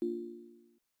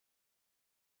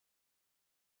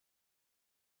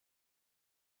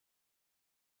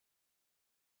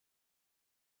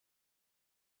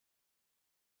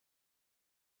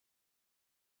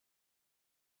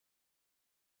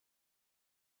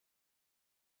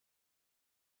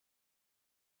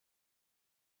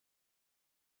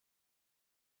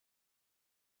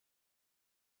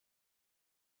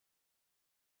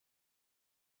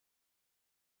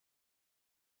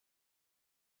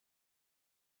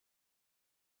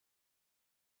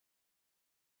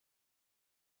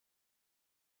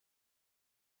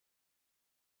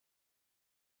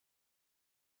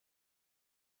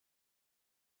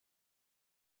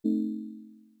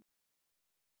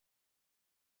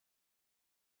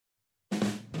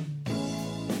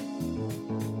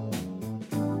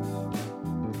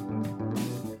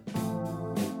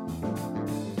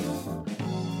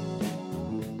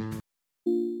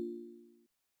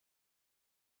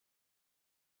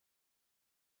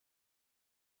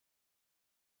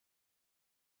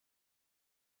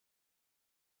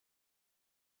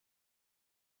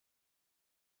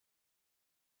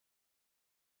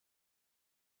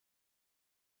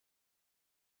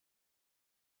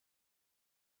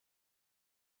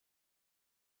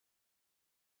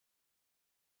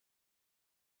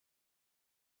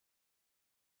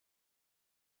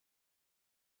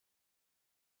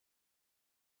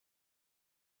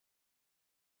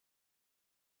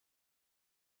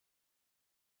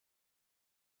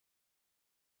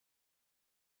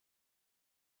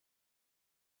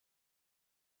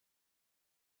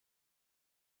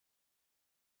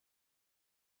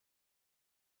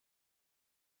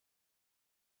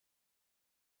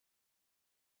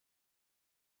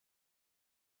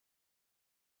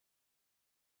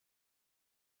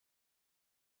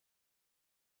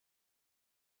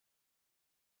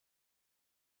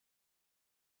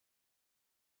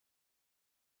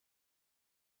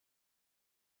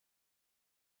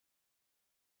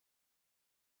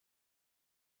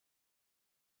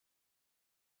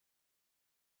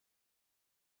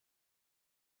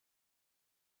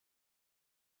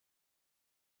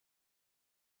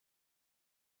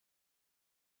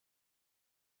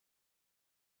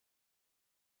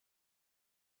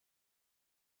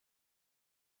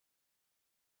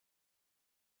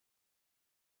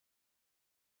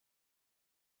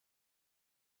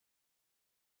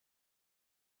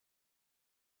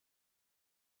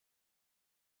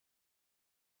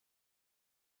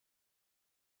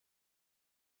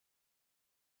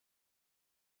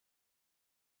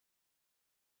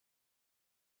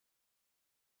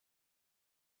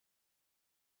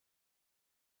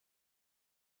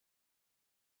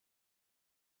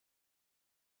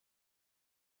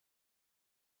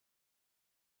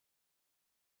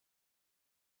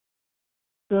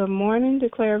Good morning,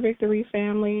 Declare Victory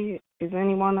family. Is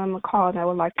anyone on the call that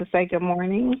would like to say good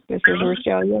morning? This is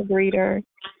Rochelle, your greeter.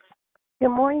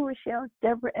 Good morning, Rochelle. It's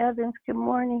Deborah Evans. Good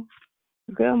morning.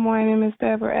 Good morning, Miss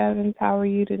Deborah Evans. How are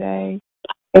you today?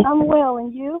 I'm well,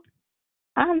 and you?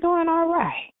 I'm doing all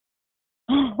right.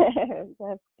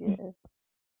 That's good.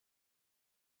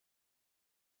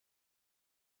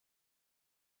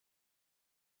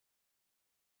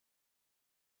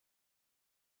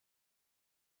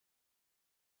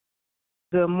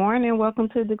 Good morning. Welcome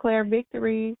to Declare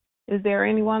Victory. Is there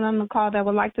anyone on the call that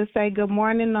would like to say good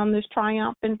morning on this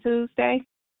triumphant Tuesday?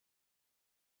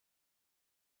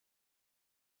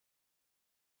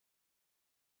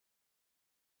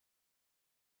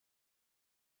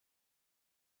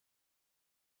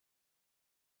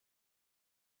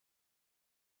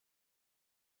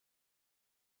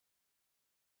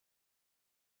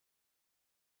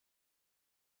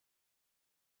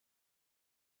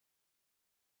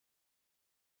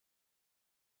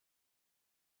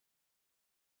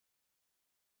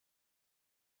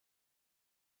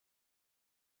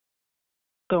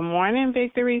 Good morning,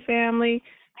 Victory family.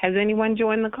 Has anyone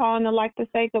joined the call and would like to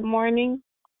say good morning?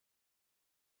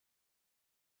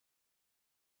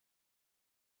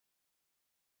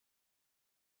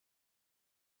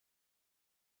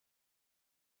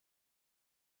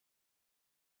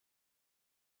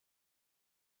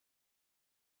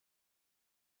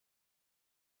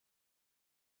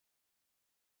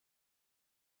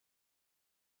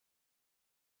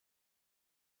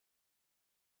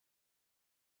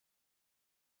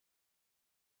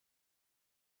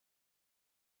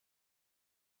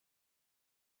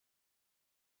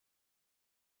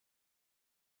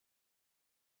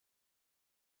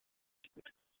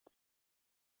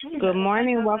 Good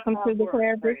morning. Welcome to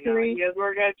Declare Victory.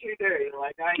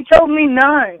 He told me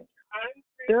none.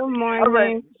 Good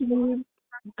morning.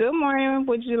 Good morning.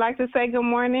 Would you like to say good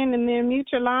morning and then mute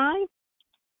your line?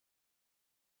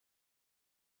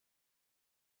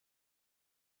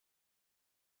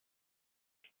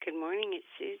 Good morning, it's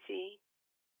Susie.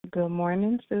 Good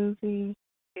morning, Susie.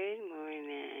 Good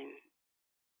morning.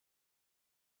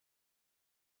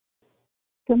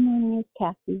 Good morning, it's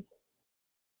Kathy.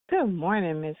 Good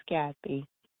morning, Miss Kathy.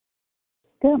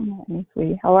 Good morning,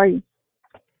 sweetie. How are you?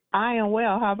 I am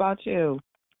well. How about you?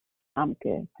 I'm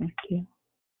good, thank you.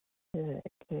 Good.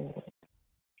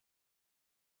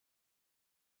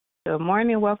 Good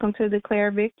morning. Welcome to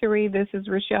Declare Victory. This is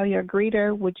Rochelle, your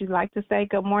greeter. Would you like to say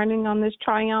good morning on this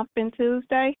triumphant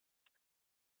Tuesday?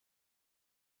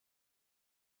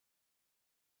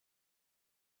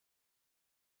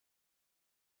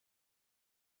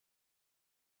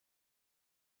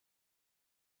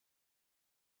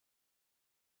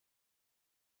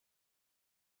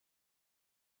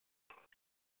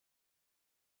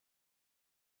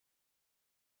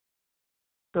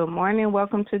 Good morning.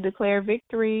 Welcome to Declare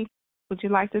Victory. Would you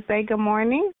like to say good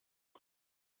morning?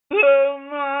 Good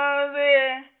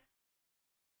morning.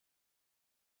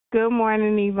 Good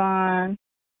morning, Yvonne.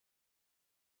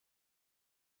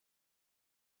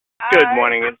 Good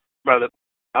morning, brother.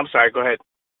 I'm sorry, go ahead.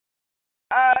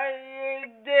 Are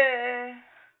you there?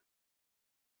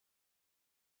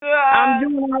 I'm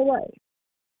doing all right.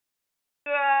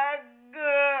 Good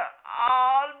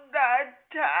all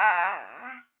the time.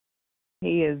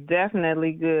 He is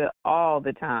definitely good all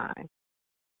the time.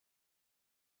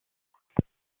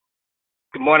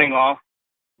 Good morning, all.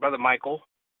 Brother Michael,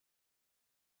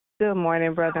 Good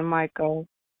morning, Brother Michael.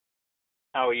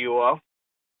 how are you all?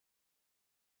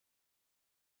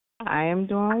 I am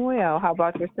doing well. How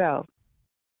about yourself?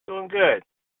 Doing good.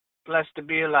 Blessed to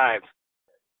be alive.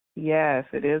 Yes,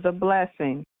 it is a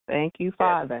blessing. Thank you,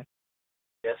 Father.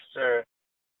 Yes, sir.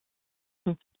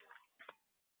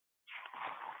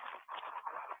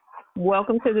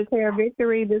 Welcome to Declare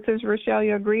Victory. This is Rochelle,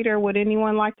 your greeter. Would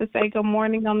anyone like to say good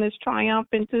morning on this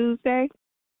triumphant Tuesday?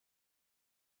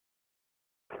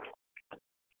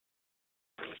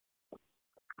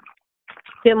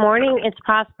 Good morning. It's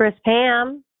Prosperous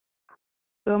Pam.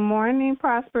 Good morning,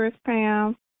 Prosperous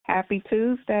Pam. Happy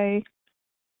Tuesday.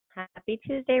 Happy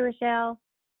Tuesday, Rochelle.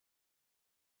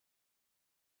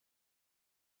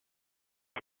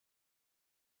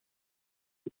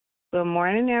 Good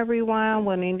morning, everyone.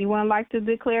 Would anyone like to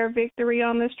declare victory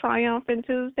on this triumphant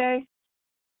Tuesday?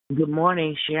 Good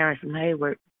morning, Sharon from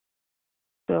Hayward.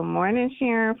 Good morning,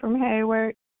 Sharon from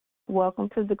Hayward. Welcome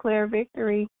to Declare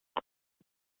Victory.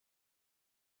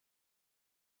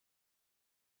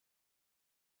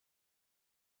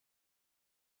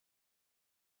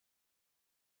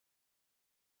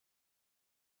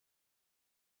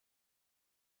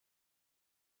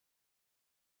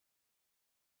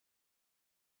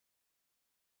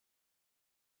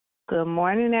 Good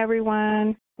morning,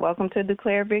 everyone. Welcome to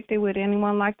Declare Victory. Would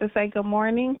anyone like to say good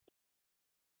morning?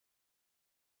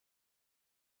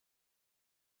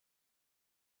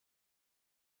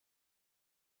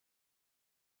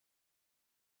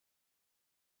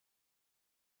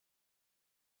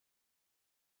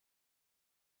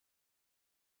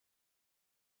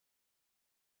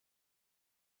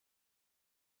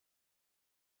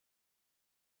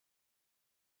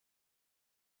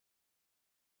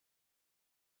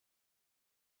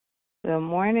 Good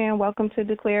morning. Welcome to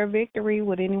Declare Victory.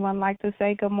 Would anyone like to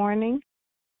say good morning?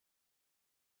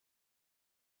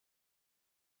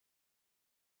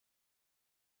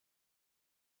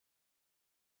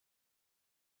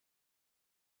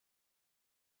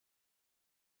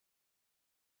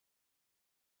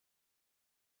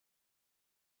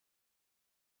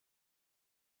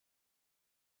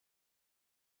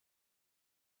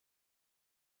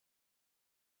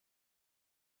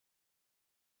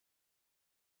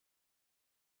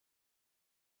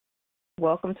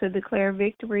 Welcome to Declare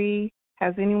Victory.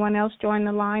 Has anyone else joined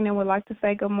the line and would like to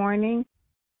say good morning?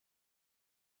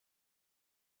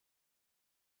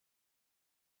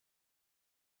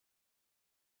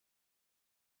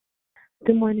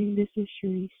 Good morning, this is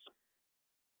Sharice.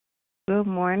 Good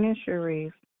morning,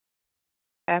 Sharice.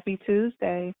 Happy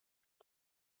Tuesday.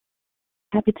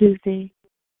 Happy Tuesday.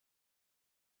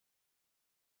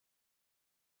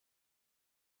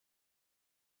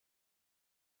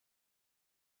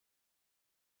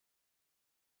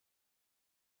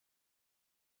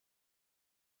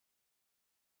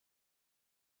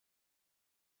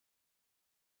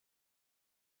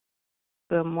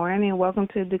 Good morning. Welcome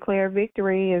to Declare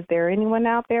Victory. Is there anyone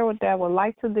out there that would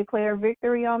like to declare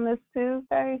victory on this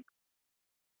Tuesday?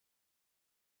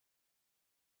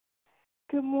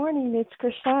 Good morning, it's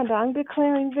Krishanda. I'm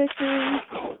declaring victory.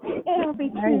 Happy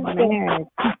Tuesday. Amen.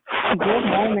 Good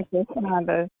morning,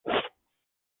 Cassandra.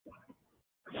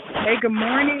 Hey, good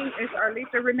morning. It's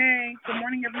Arlita Renee. Good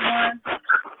morning, everyone.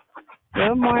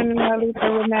 Good morning,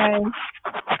 Alisa Renee.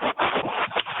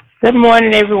 Good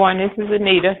morning, everyone. This is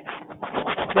Anita.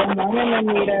 Good morning,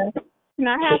 Anita. Can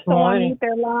I have someone mute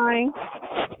their line?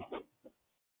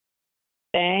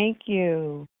 Thank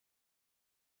you.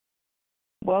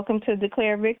 Welcome to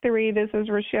Declare Victory. This is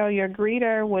Rochelle, your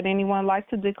greeter. Would anyone like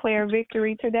to declare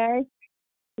victory today?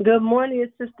 Good morning,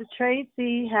 it's Sister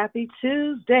Tracy. Happy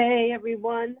Tuesday,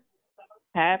 everyone.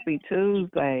 Happy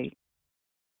Tuesday.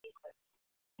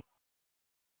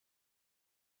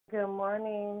 Good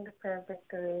morning, Declare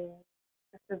Victory.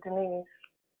 This is Denise.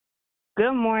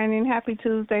 Good morning. Happy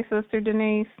Tuesday, Sister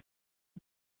Denise.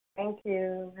 Thank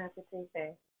you. Happy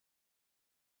Tuesday.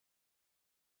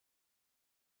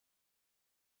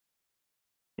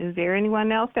 Is there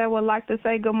anyone else that would like to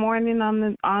say good morning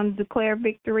on Declare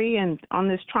Victory and on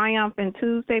this triumphant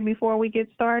Tuesday before we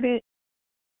get started?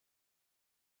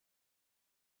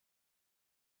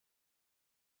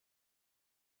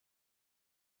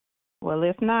 Well,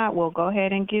 if not, we'll go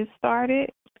ahead and get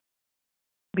started.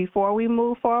 Before we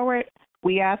move forward,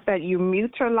 we ask that you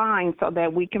mute your line so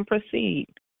that we can proceed.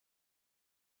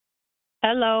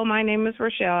 Hello, my name is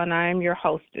Rochelle, and I am your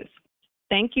hostess.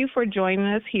 Thank you for joining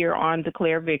us here on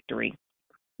Declare Victory.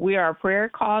 We are a prayer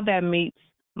call that meets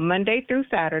Monday through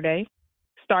Saturday,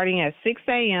 starting at 6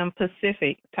 a.m.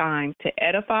 Pacific time to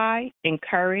edify,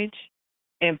 encourage,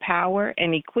 empower,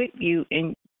 and equip you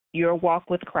in your walk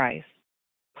with Christ.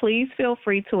 Please feel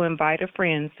free to invite a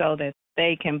friend so that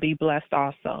they can be blessed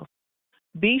also.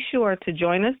 Be sure to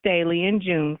join us daily in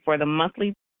June for the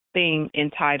monthly theme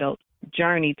entitled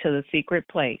Journey to the Secret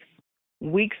Place.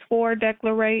 Weeks 4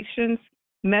 declarations,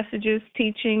 messages,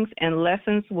 teachings, and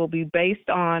lessons will be based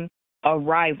on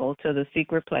arrival to the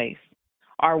secret place.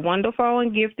 Our wonderful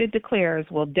and gifted declarers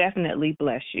will definitely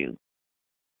bless you.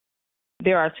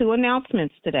 There are 2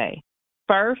 announcements today.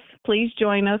 First, please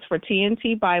join us for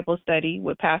TNT Bible Study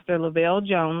with Pastor Lavelle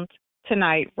Jones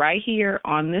tonight right here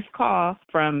on this call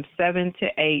from 7 to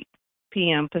 8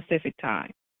 p.m. Pacific time.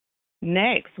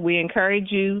 Next, we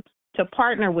encourage you to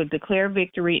partner with Declare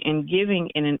Victory in giving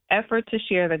in an effort to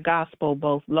share the gospel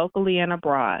both locally and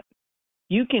abroad.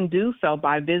 You can do so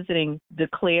by visiting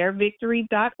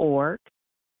declarevictory.org,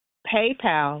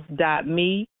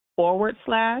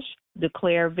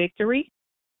 paypal.me/declarevictory,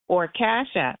 or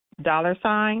Cash App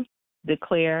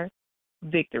 $Declare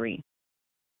Victory.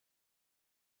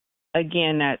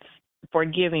 Again, that's for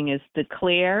giving is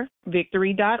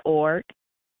declarevictory.org,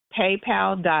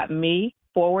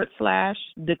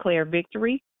 paypal.me/Declare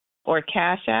Victory, or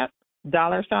Cash App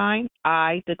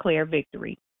 $I Declare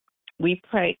Victory. We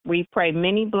pray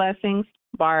many blessings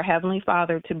by our Heavenly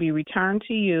Father to be returned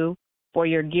to you for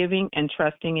your giving and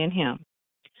trusting in Him.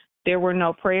 There were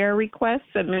no prayer requests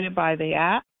submitted by the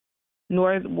app,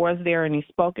 nor was there any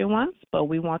spoken ones, but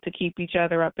we want to keep each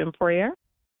other up in prayer.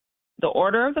 The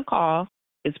order of the call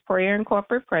is prayer and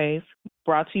corporate praise,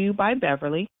 brought to you by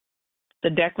Beverly. The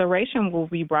declaration will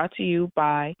be brought to you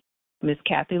by Ms.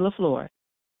 Kathy LaFleur.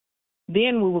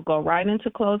 Then we will go right into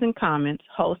closing comments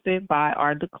hosted by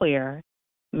our declarer,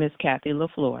 Ms. Kathy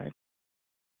LaFleur.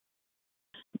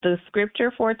 The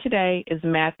scripture for today is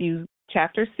Matthew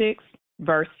chapter 6,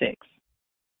 verse 6.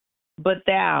 But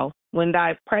thou, when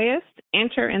thou prayest,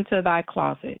 enter into thy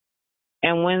closet,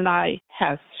 and when thou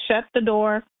hast shut the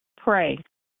door, pray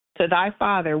to thy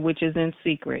Father which is in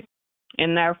secret,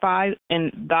 and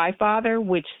thy Father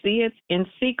which seeth in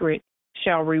secret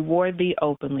shall reward thee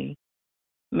openly.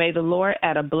 May the Lord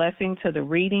add a blessing to the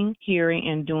reading, hearing,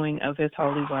 and doing of his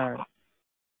holy word.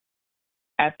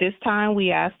 At this time,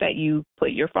 we ask that you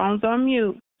put your phones on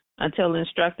mute until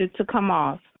instructed to come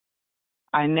off.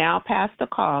 I now pass the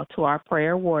call to our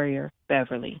prayer warrior,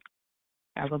 Beverly.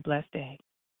 Have a blessed day.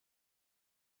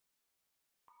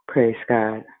 Praise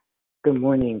God. Good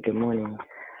morning. Good morning.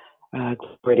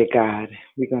 Glory to God.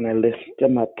 We're going to lift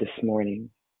them up this morning.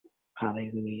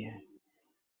 Hallelujah.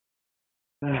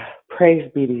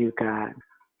 Praise be to you, God.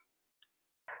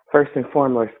 First and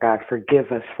foremost, God,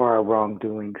 forgive us for our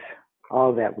wrongdoings,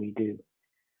 all that we do.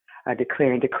 I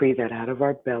declare and decree that out of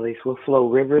our bellies will flow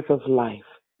rivers of life,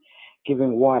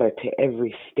 giving water to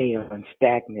every stale and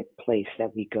stagnant place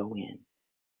that we go in.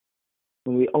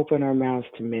 When we open our mouths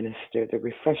to minister, the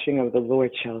refreshing of the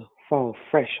Lord shall fall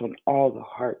fresh on all the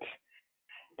hearts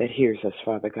that hears us,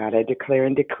 Father God. I declare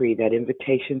and decree that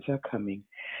invitations are coming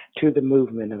to the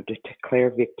movement of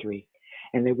Declare Victory,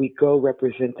 and that we go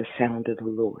represent the sound of the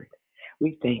Lord.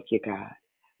 We thank you, God.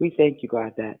 We thank you,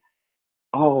 God, that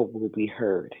all will be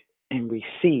heard and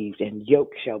received, and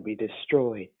yokes shall be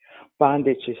destroyed,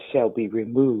 bondages shall be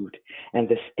removed, and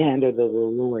the standard of the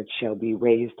Lord shall be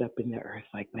raised up in the earth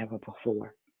like never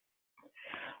before.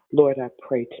 Lord, I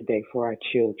pray today for our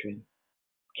children.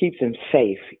 Keep them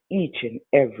safe each and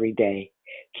every day.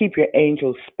 Keep your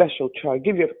angels special charge.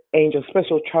 Give your angels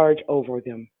special charge over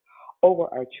them, over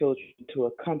our children, to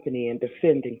accompany and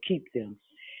defend and keep them.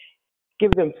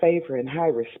 Give them favor and high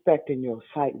respect in your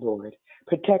sight, Lord.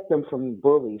 Protect them from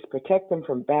bullies. Protect them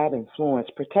from bad influence.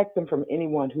 Protect them from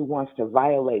anyone who wants to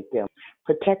violate them.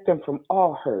 Protect them from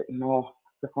all hurt and all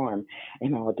harm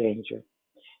and all danger.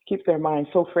 Keep their minds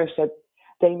so fresh that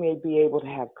they may be able to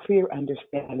have clear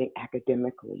understanding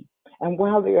academically. And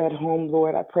while they're at home,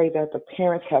 Lord, I pray that the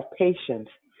parents have patience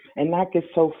and not get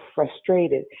so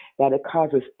frustrated that it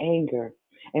causes anger.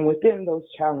 And within those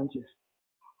challenges,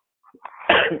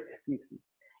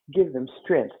 give them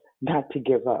strength not to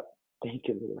give up. Thank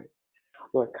you, Lord.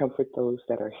 Lord, comfort those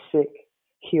that are sick,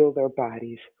 heal their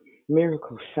bodies,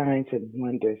 miracles, signs, and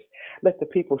wonders. Let the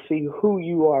people see who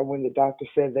you are when the doctor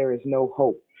says there is no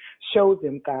hope. Show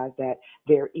them, God, that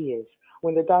there is.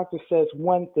 When the doctor says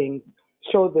one thing,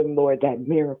 show them, Lord, that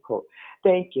miracle.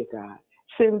 Thank you, God.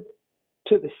 Send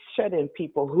to the shut-in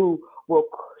people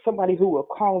somebody who will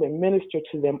call and minister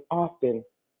to them often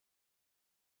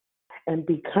and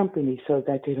be company so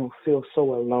that they don't feel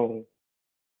so alone.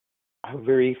 Our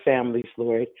very families,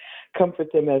 Lord,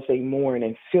 comfort them as they mourn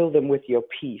and fill them with your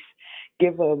peace.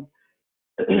 Give us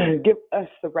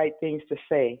the right things to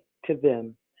say to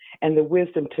them and the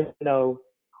wisdom to know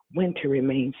when to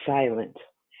remain silent.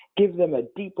 Give them a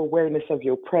deep awareness of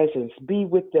your presence. Be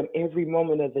with them every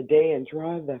moment of the day and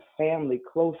draw the family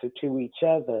closer to each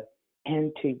other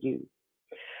and to you.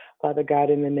 Father God,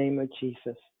 in the name of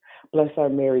Jesus, bless our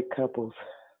married couples.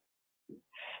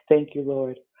 Thank you,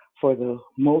 Lord, for the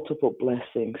multiple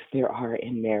blessings there are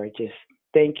in marriages.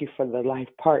 Thank you for the life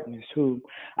partners whom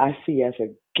I see as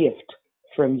a gift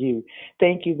from you.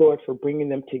 Thank you, Lord, for bringing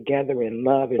them together in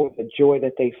love and for the joy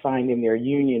that they find in their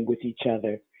union with each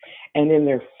other and in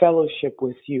their fellowship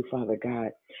with you, Father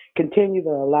God. Continue to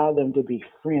allow them to be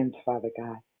friends, Father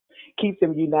God. Keep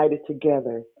them united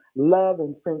together, love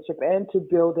and friendship, and to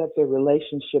build up their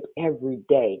relationship every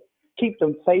day. Keep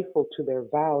them faithful to their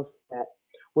vows that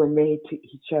were made to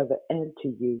each other and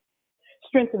to you.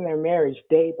 Strengthen their marriage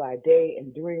day by day,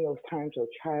 and during those times of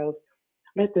trials,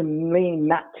 let them lean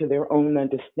not to their own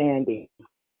understanding.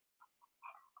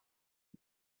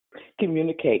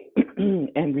 Communicate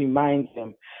and remind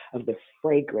them of the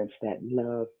fragrance that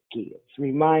love gives.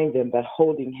 Remind them that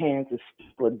holding hands is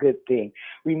still a good thing.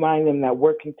 Remind them that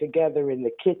working together in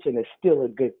the kitchen is still a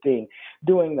good thing.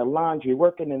 Doing the laundry,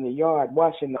 working in the yard,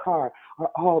 washing the car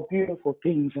are all beautiful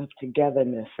things of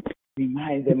togetherness.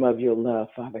 Remind them of your love,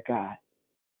 Father God.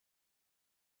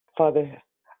 Father,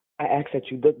 I ask that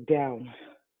you look down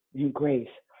in grace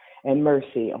and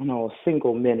mercy on all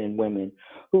single men and women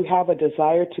who have a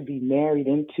desire to be married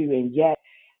into and yet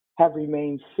have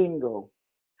remained single.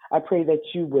 I pray that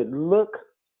you would look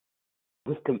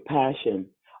with compassion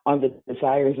on the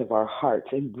desires of our hearts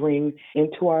and bring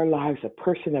into our lives a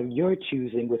person of your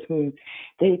choosing with whom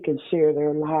they can share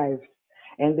their lives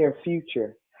and their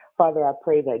future. Father, I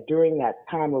pray that during that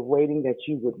time of waiting that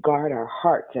you would guard our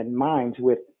hearts and minds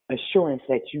with assurance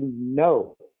that you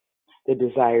know the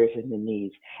desires and the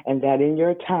needs, and that in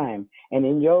your time and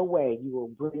in your way you will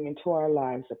bring into our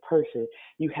lives a person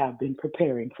you have been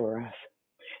preparing for us.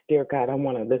 Dear God, I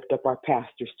want to lift up our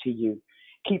pastors to you.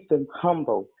 Keep them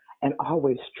humble and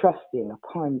always trusting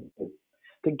upon you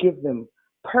to give them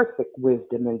perfect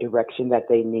wisdom and direction that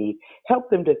they need. Help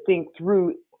them to think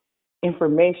through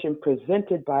information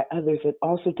presented by others and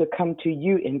also to come to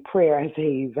you in prayer as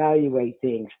they evaluate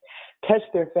things. Touch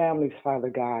their families, Father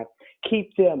God.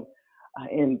 Keep them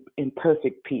in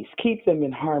perfect peace. Keep them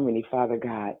in harmony, Father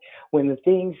God. When the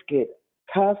things get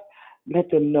tough, let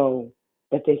them know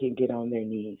that they can get on their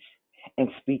knees and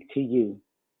speak to you,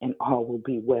 and all will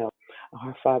be well.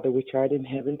 Our Father, which art in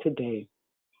heaven today,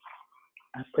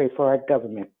 I pray for our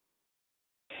government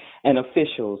and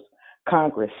officials,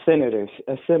 Congress, senators,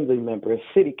 assembly members,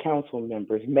 city council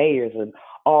members, mayors, and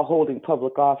all holding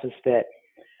public office that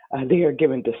they are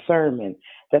given discernment,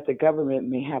 that the government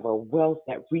may have a wealth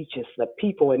that reaches the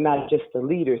people and not just the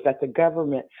leaders, that the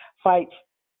government fights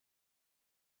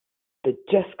the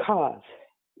just cause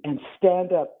and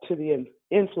stand up to the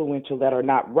influential that are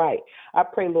not right. I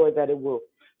pray, Lord, that it will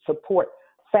support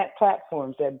fat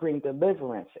platforms that bring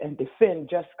deliverance and defend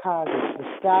just causes,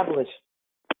 establish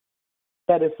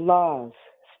that if laws,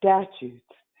 statutes,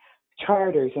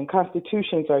 charters, and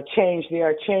constitutions are changed, they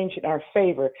are changed in our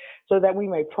favor so that we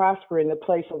may prosper in the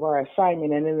place of our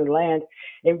assignment and in the land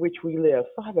in which we live.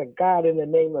 Father God, in the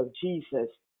name of Jesus,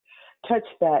 touch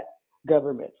that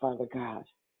government, Father God.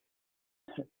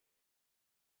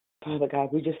 Father God,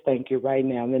 we just thank you right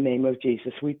now in the name of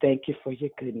Jesus. We thank you for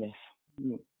your goodness.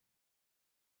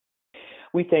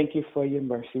 We thank you for your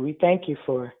mercy. We thank you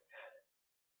for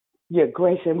your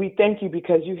grace, and we thank you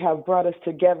because you have brought us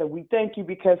together. We thank you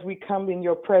because we come in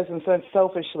your presence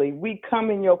unselfishly. We come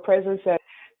in your presence as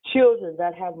children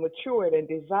that have matured and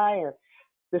desire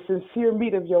the sincere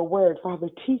meat of your word. Father,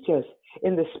 teach us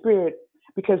in the spirit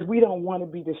because we don't want to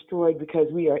be destroyed because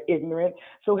we are ignorant.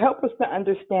 So help us to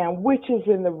understand which is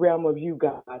in the realm of you,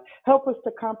 God. Help us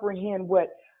to comprehend what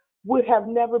would have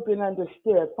never been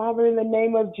understood. Father, in the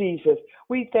name of Jesus,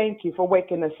 we thank you for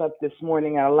waking us up this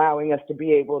morning and allowing us to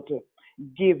be able to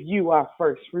give you our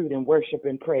first fruit in worship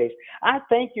and praise. I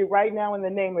thank you right now in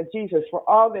the name of Jesus for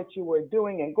all that you are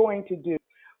doing and going to do,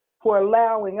 for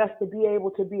allowing us to be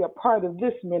able to be a part of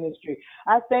this ministry.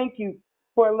 I thank you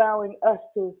for allowing us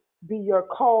to be your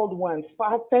called ones.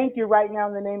 I thank you right now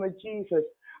in the name of Jesus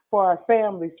for our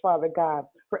families, Father God,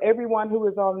 for everyone who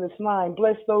is on this line.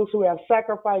 Bless those who have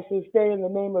sacrificed this day in the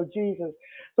name of Jesus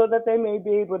so that they may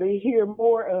be able to hear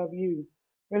more of you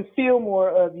and feel more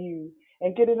of you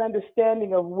and get an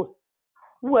understanding of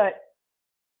what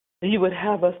you would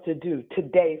have us to do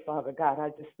today, Father God. I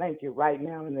just thank you right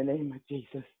now in the name of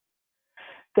Jesus.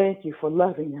 Thank you for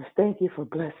loving us. Thank you for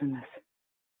blessing us.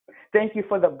 Thank you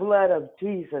for the blood of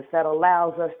Jesus that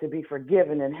allows us to be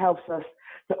forgiven and helps us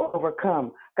to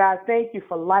overcome. God, thank you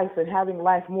for life and having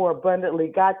life more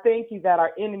abundantly. God, thank you that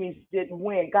our enemies didn't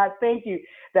win. God, thank you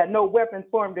that no weapon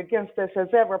formed against us has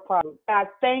ever prospered. God,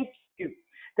 thank you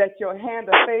that your hand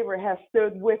of favor has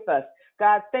stood with us.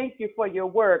 God, thank you for your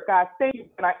word. God, thank you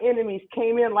when our enemies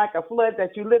came in like a flood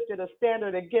that you lifted a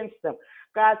standard against them.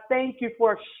 God, thank you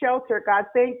for shelter. God,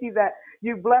 thank you that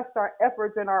you blessed our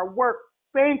efforts and our work.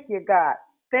 Thank you, God.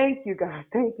 Thank you, God.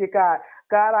 Thank you, God.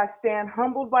 God, I stand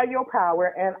humbled by your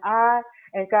power, and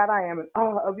God, I am in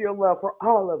awe of your love for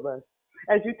all of us.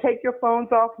 As you take your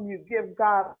phones off and you give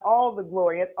God all the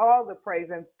glory and all the praise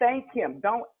and thank him.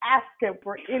 Don't ask him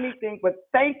for anything, but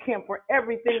thank him for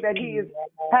everything that he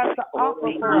has to offer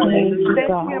for us.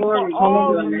 Thank him for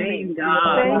all the things.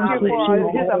 Thank you for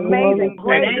his amazing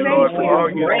grace.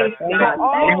 Thank you for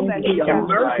all that he does.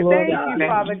 Thank you,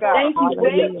 Father God. Thank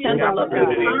you, Father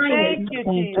God. Thank you,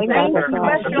 Jesus.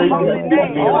 Bless your holy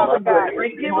name, Father God.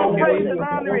 Give him praise and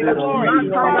honor and glory.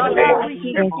 Father God, we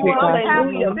give you all the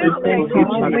happy this day. you,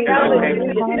 Jesus.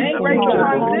 Hallelujah. Thank you,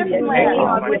 God. This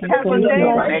land, which has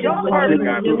ordained for your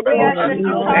purpose. We ask that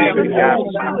you cause us to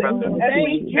fulfill it.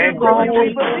 Thank you, Lord.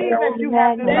 We believe that you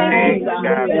have designed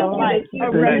a life,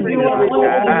 a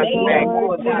representative.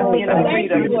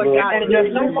 Thank you, Lord God, and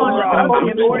there's no longer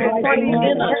spoken for these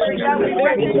ministries that we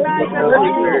recognize as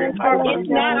leaders. It's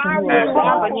not our will,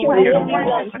 but you have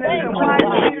given wise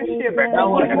leadership.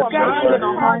 You've gotten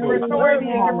the heart for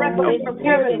authority and direction from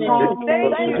heaven.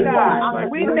 Thank you, God.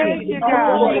 We thank you,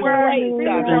 God.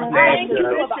 Thank you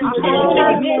for the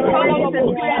opportunity.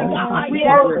 We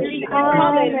ask you to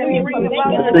come and bring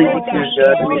about the change.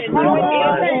 We come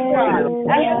again, God.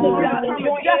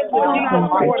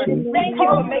 Thank you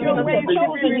for making the way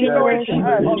chosen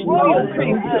generation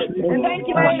royalty. And thank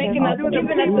you for making us,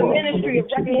 giving us the ministry of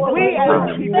reconciliation. We ask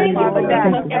you, Father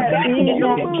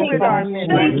God,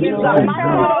 thank you,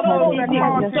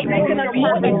 God, for making us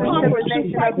more than conquerors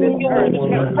of this earth.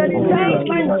 Thank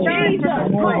you,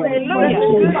 Jesus. Hallelujah.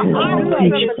 For honor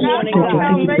this morning,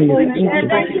 God. And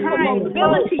thank you for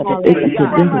mobility today,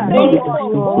 God. Thank you for a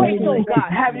voice, oh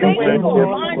God. Thank you for a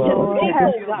mind to think,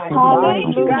 oh God.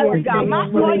 Thank you, God.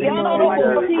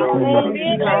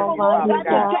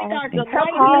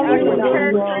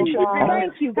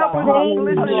 Thank you, God.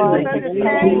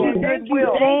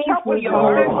 Thank you for your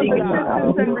mercy, God.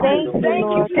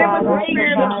 Thank you for giving us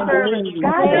spirit of service.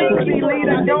 Thank you, Lord,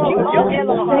 that you are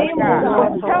Elohim,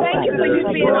 God. Thank you for you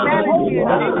being holy,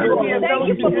 God. Thank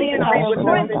you for being our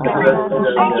strength, God.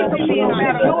 Thank you for being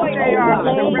our joy, God.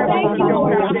 Thank you,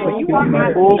 Lord God, for you are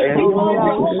our peace. You are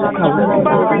Jehovah, God.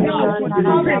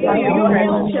 Hallelujah. You're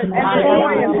El Shaddai.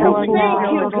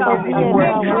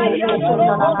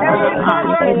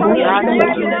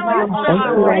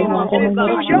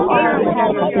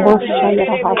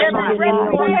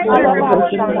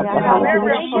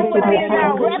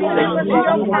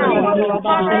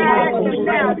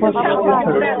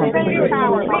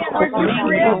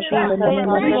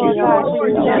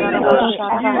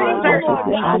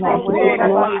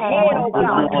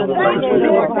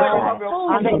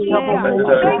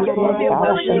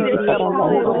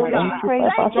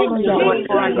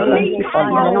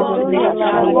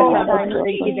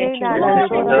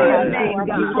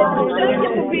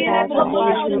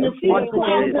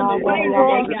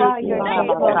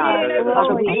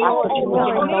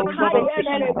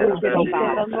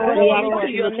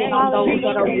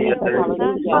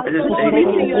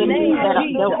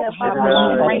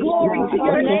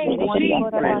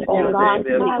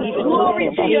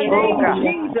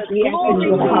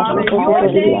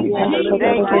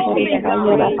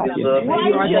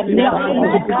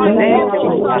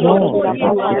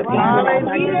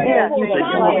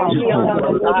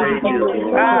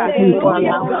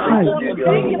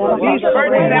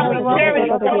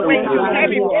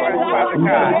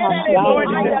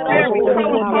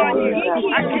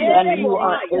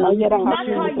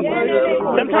 Thank you, God.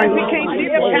 Sometimes we can't see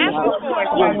the path before us,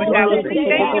 Father God. We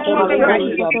thank you for the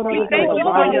mercy. We thank you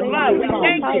for your love. We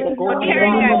thank you for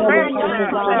carrying that burden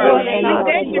around. We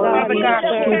thank you, Father God,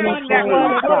 for carrying that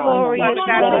cross, Father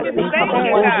God. We thank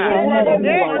you,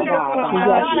 God.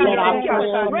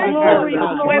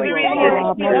 Whether it is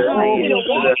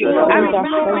I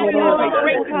remember when you were a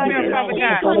great prayer, Father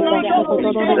God.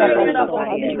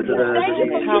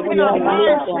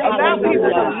 Allow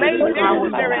people to lay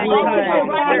down their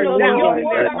anxiety, their doubt, their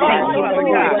fear, Father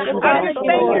God. I just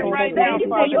thank you right now,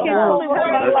 Father God. You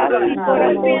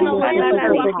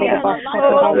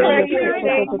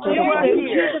are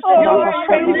here.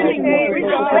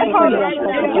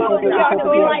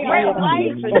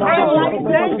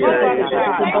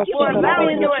 For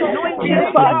allowing your anointing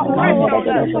to fall fresh on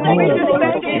us. We just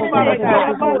thank you, Father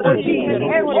God. Thank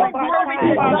you, Lord.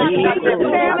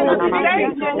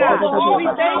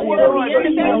 We thank you, Lord. We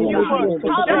thank you for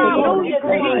hallelujah,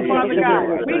 Father God.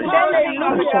 We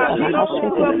hallelujah.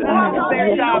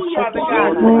 Their jobs, Father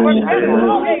God.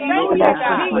 Hallelujah,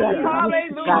 God.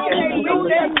 Hallelujah.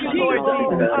 Thank you, Lord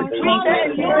Jesus. We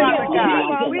thank you, Father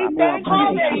God. We thank you,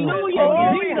 hallelujah.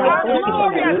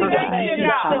 Hallelujah. Thank you,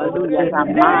 God.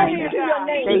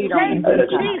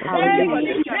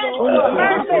 Hallelujah.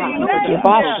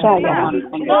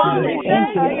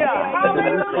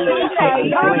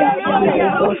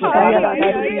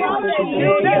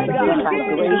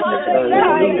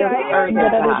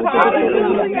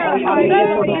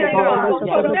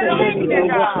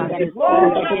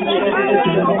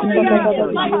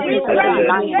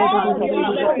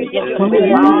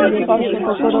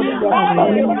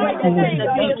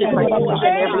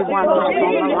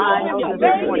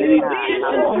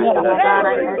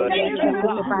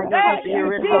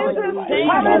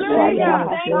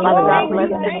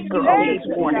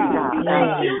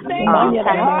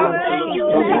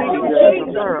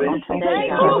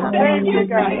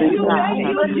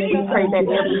 pray that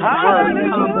every word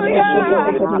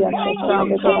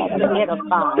comes to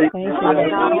edify. Father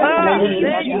God, let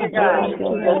the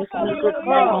secret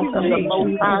things of the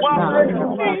Most High God.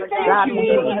 God, we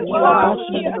just want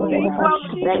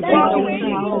that we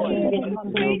know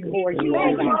for you.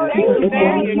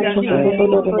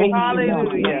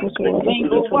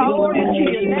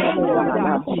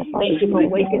 Thank you for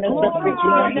waking us up this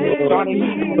morning, starting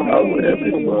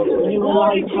new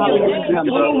life,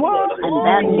 and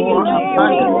that more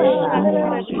abundantly.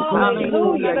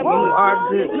 Hallelujah. You are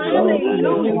good. You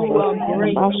are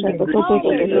great.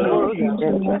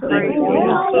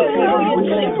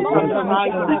 From the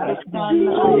rising of the sun to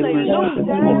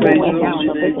the going down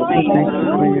of the same.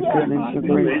 Glory to God.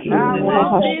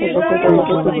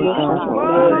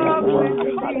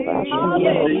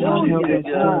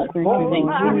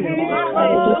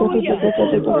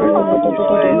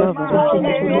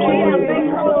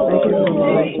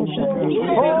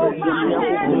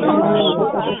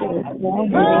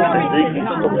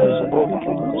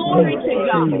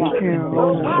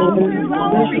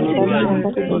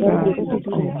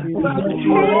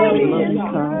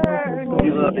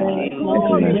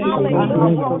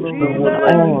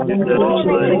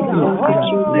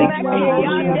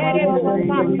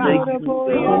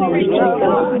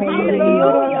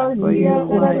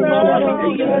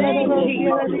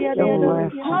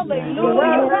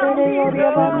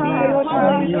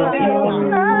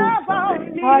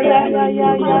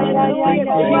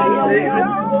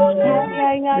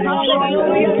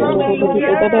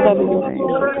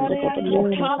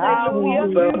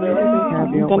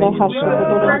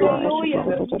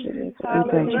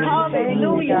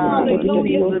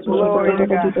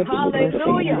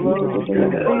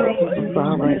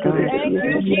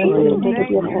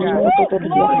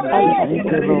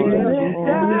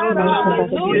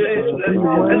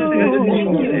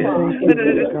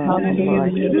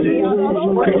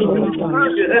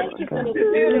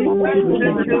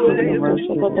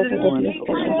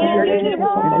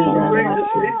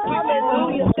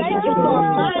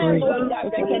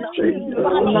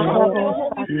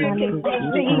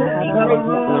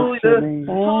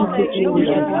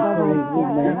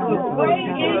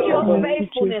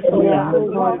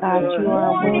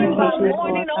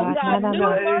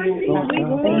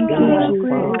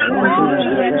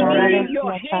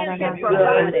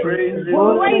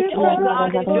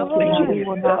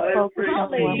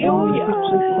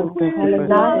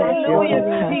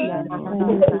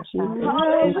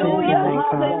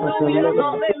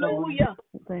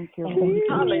 Thank you, Lord.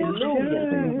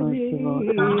 Hallelujah.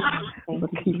 For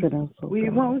keeping us, oh We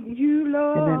God. want you,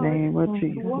 Lord. In the name of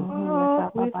Jesus.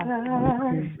 Walk with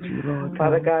us.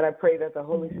 Father God, I pray that the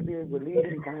Holy Spirit will lead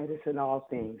and guide us in all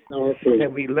things.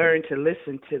 That we learn to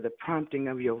listen to the prompting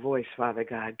of your voice, Father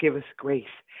God. Give us grace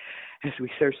as we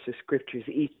search the scriptures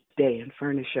each day and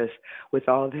furnish us with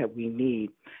all that we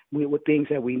need, with things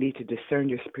that we need to discern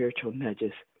your spiritual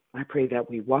nudges. I pray that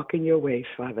we walk in your ways,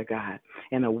 Father God,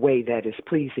 in a way that is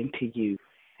pleasing to you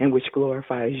and which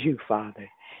glorifies you, Father.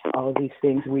 All these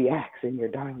things we ask in your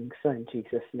darling Son,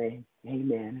 Jesus' name.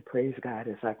 Amen. And praise God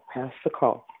as I pass the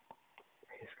call.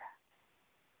 Praise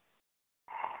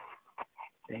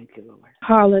God. Thank you, Lord.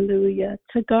 Hallelujah.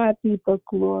 To God be the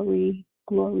glory.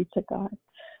 Glory to God.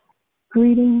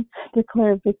 Greetings,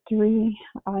 Declare Victory.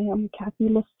 I am Kathy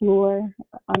LaFleur.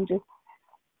 I'm just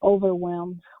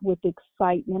overwhelmed with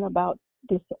excitement about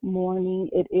this morning.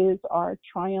 It is our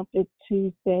Triumphant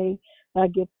Tuesday. I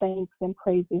give thanks and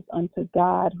praises unto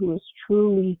God, who is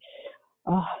truly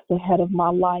the head of my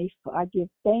life. I give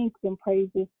thanks and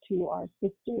praises to our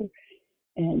sister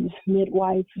and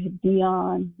midwife,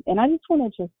 Dion. And I just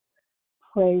want to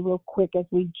pray real quick as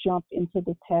we jump into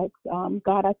the text.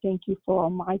 God, I thank you for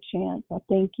my chance. I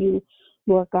thank you,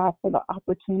 Lord God, for the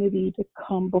opportunity to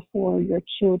come before your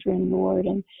children, Lord,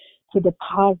 and to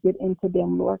deposit into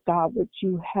them, Lord God, what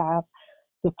you have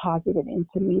deposited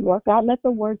into me. Lord God, let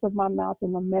the words of my mouth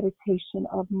and the meditation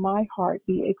of my heart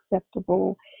be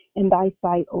acceptable in thy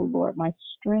sight, O Lord, my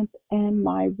strength and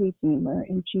my redeemer.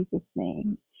 In Jesus'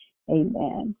 name,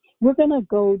 amen. We're going to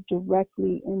go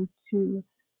directly into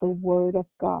the word of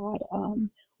God.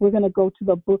 We're going to go to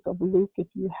the book of Luke. If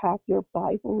you have your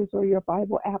Bibles or your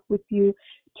Bible app with you,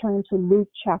 turn to Luke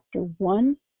chapter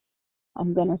 1.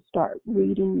 I'm going to start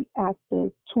reading at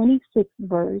the 26th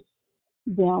verse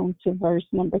down to verse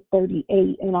number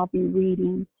 38, and I'll be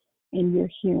reading in your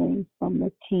hearing from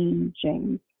the King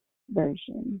James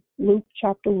Version. Luke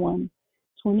chapter 1,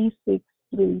 26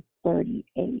 through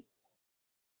 38.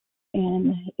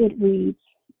 And it reads,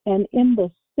 "And in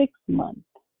the 6th month,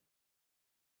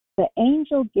 the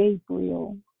angel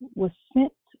Gabriel was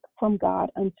sent from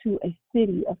God unto a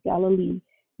city of Galilee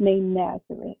named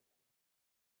Nazareth,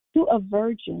 to a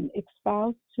virgin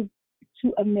espoused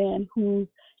to a man whose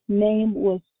name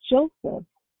was Joseph,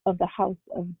 of the house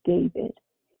of David.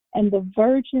 And the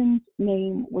virgin's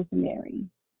name was Mary.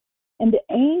 And the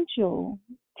angel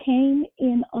came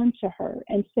in unto her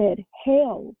and said,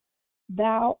 Hail,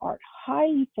 thou art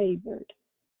highly favored.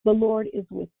 The Lord is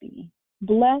with thee.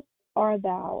 Blessed art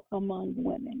thou among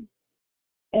women.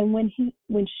 And when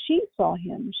she saw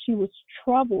him, she was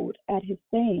troubled at his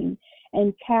saying,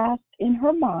 and cast in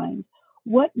her mind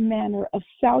what manner of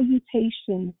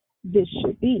salutation this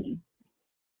should be.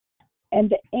 And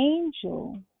the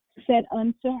angel said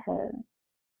unto her,"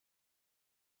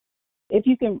 if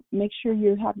you can make sure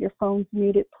you have your phones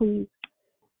muted, please.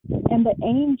 "And the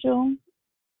angel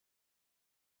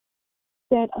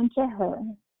said unto her,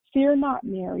 Fear not,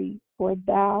 Mary, for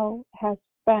thou hast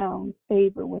found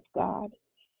favor with God.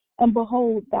 And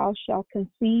behold, thou shalt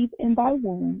conceive in thy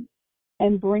womb,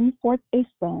 and bring forth a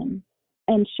son,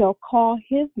 and shall call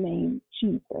his name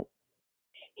Jesus.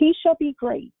 He shall be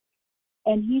great,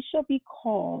 and he shall be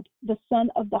called the Son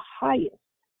of the Highest.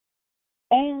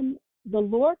 And the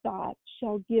Lord God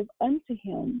shall give unto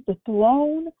him the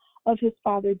throne of his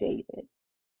father David,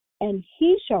 and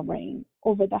he shall reign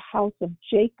over the house of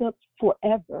Jacob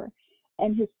forever,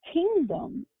 and his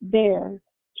kingdom there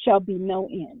shall be no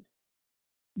end.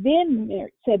 Then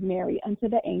said Mary unto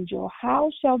the angel,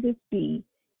 How shall this be,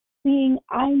 seeing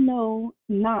I know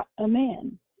not a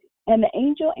man? And the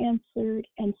angel answered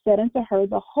and said unto her,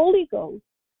 The Holy Ghost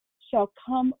shall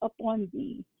come upon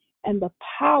thee, and the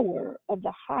power of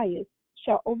the Highest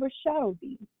shall overshadow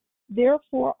thee.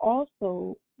 Therefore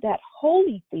also that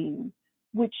holy thing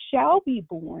which shall be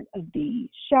born of thee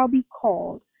shall be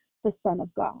called the Son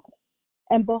of God.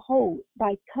 And behold,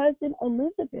 thy cousin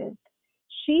Elizabeth,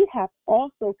 she hath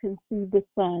also conceived a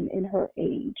son in her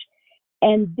age,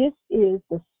 and this is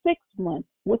the 6th month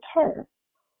with her,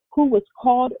 who was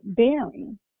called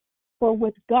barren. For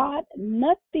with God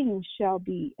nothing shall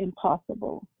be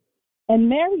impossible. And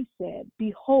Mary said,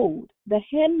 Behold, the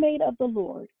handmaid of the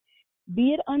Lord,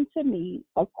 be it unto me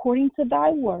according to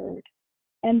thy word.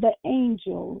 And the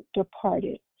angel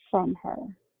departed from her."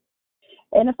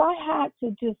 And if I had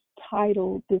to just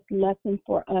title this lesson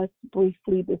for us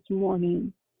briefly this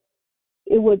morning,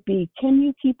 it would be, Can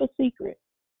you keep a secret?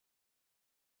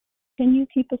 Can you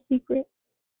keep a secret?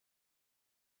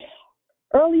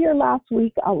 Earlier last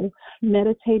week, I was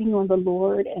meditating on the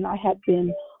Lord, and I had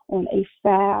been on a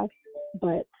fast,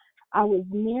 but I was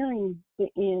nearing the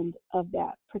end of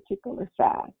that particular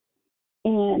fast.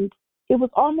 And it was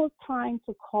almost time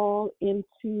to call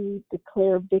into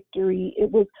Declare Victory. It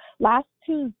was last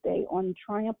Tuesday, on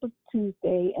Triumph of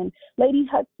Tuesday, and Lady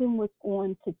Hudson was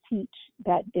on to teach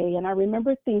that day. And I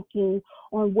remember thinking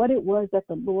on what it was that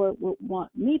the Lord would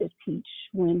want me to teach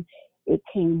when it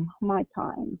came my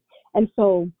time. And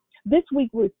so this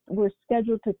week we're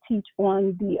scheduled to teach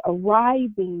on the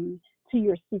arriving to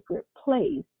your secret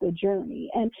place, the journey.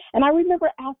 And I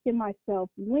remember asking myself,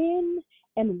 when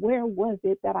and where was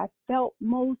it that I felt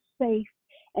most safe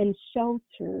and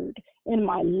sheltered in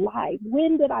my life?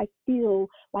 When did I feel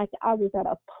like I was at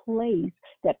a place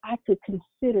that I could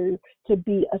consider to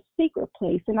be a secret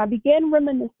place? And I began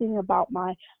reminiscing about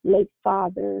my late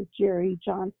father, Jerry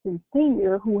Johnson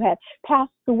Sr., who had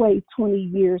passed away 20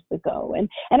 years ago. And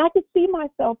I could see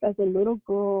myself as a little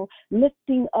girl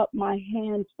lifting up my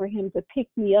hands for him to pick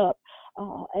me up.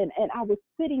 And I was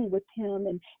sitting with him,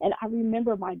 and I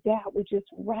remember my dad would just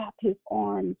wrap his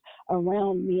arms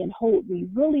around me and hold me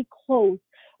really close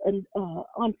and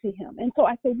onto him. And so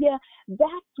I said, yeah,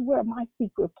 that's where my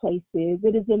secret place is.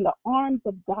 It is in the arms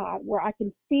of God, where I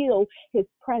can feel his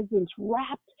presence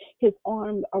wrapped his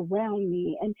arms around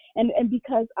me. And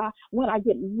because when I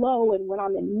get low and when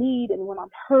I'm in need and when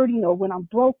I'm hurting or when I'm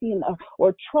broken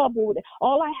or troubled,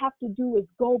 all I have to do is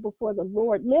go before the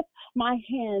Lord, lift my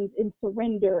hands in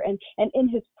surrender, and in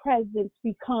his presence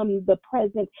become the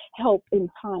present help in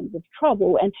times of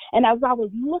trouble. And as I was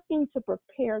looking to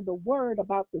prepare the word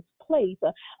about this place,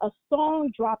 a song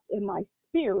dropped in my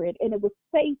spirit, and it was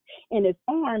safe in his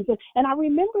arms. And I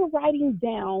remember writing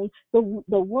down the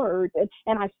words,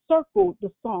 and I circled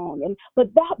the song.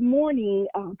 But that morning,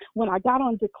 when I got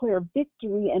on Declare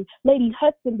Victory, and Lady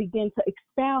Hudson began to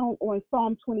expound on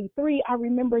Psalm 23, I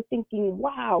remember thinking,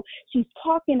 wow, she's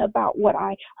talking about what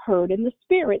I heard in the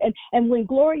spirit. And when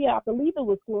Gloria, I believe it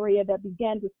was Gloria that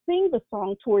began to sing the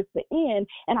song towards the end,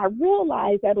 and I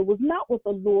realized that it was not what the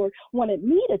Lord wanted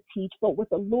me to teach, but what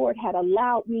the Lord had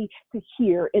allowed me to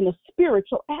hear in a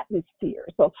spiritual atmosphere.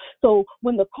 So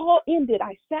when the call ended,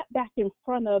 I sat back in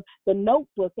front of the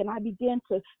notebook and I began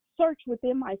to search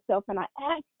within myself, and I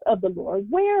asked of the Lord,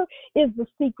 where is the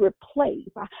secret place?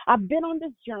 I've been on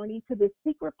this journey to this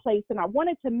secret place, and I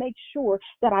wanted to make sure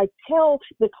that I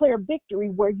declare victory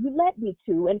where you led me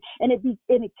to. And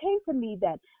it came to me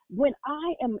that when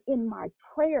I am in my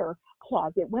prayer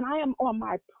closet, when I am on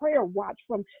my prayer watch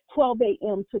from 12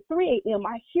 a.m. to 3 a.m.,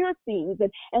 I hear things.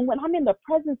 And when I'm in the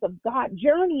presence of God,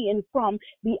 journeying from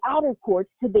the outer courts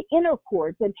to the inner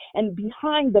courts and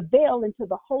behind the veil into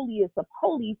the holiest of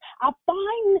holies, I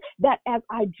find that as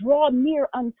I draw near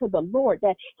unto the Lord,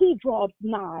 that he draws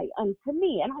nigh unto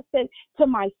me. And I said to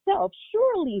myself,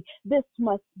 surely this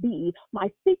must be my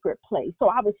secret place. So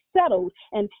I was settled,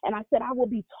 and I said, I will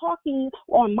be talking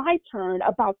on my turn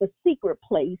about the secret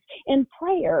place in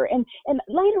prayer. And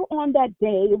later on that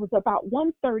day, it was about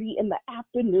 1:30 in the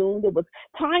afternoon. It was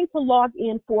time to log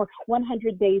in for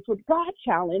 100 Days with God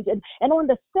Challenge. And on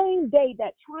the same day,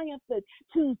 that triumphant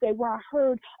Tuesday, where I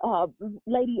heard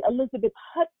Lady Elizabeth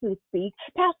Hudson speak,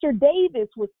 Pastor Davis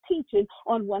was teaching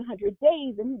on 100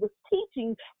 Days, and he was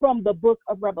teaching from the book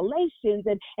of Revelations,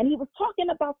 and he was talking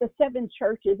about the 7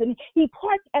 churches, and he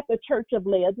parked at the church of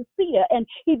Laodicea, and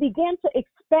he began to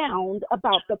expound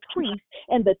about the priest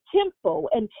and the temple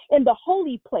and in the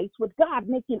holy place with God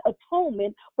making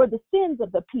atonement for the sins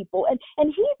of the people.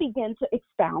 And he began to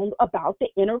expound about the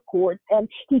inner courts, and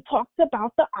he talked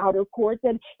about the outer courts,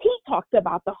 and he talked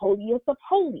about the holiest of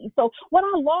holies. So when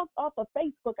I logged off of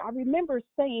Facebook, I remember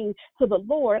saying to the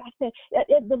Lord, I said,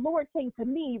 the Lord saying to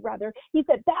me, rather, he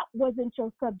said, that wasn't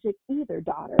your subject either,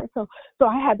 daughter. So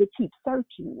I had to keep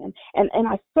searching, and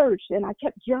I searched, and I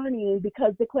kept journeying,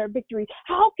 because Declare Victory,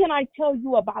 how can I tell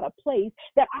you about a place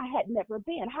that I had never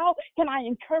been? How can I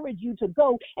encourage you to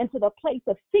go into the place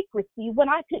of secrecy when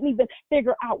I couldn't even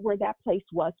figure out where that place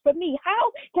was for me?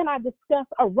 How can I discuss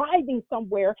arriving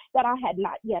somewhere that I had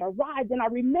not yet arrived? And I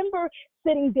remember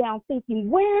sitting down thinking,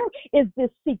 where is this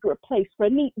secret place for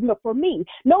me?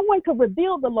 No one could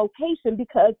reveal the location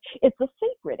because it's a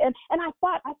secret. And I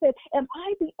thought, I said, am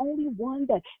I the only one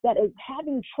that is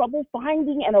having trouble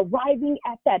finding and arriving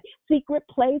at that secret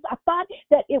place? I thought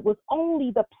that it was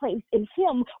only the place in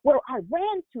him where I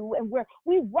ran to and where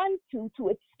we run to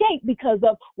escape because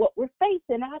of what we're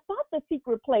facing. And I thought the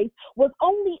secret place was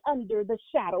only under the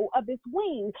shadow of his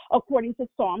wing, according to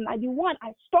Psalm 91.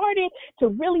 I started to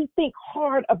really think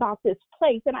hard about this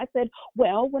place, and I said,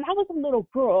 well, when I was a little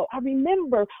girl, I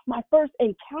remember my first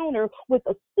encounter with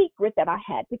a secret that I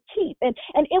had to keep, and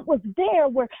it was there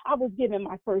where I was given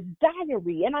my first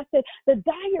diary. And I said the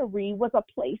diary was a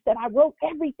place that I wrote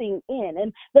everything in,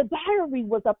 and the diary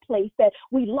was a place that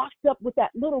we locked up with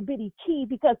that little bitty key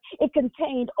because it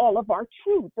contained all of our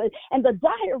truths. And the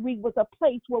diary was a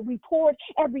place where we poured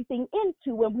everything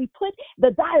into, and we put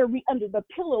the diary under the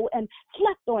pillow and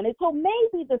slept on it. So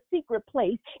maybe the secret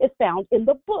place is found in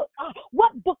the book.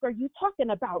 What book are you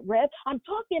talking about, Rev? I'm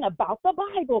talking about the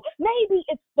Bible. Maybe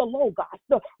it's the Logos,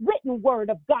 the written word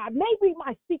of God. Maybe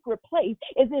my secret place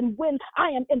is in when I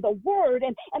am in the Word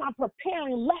and I'm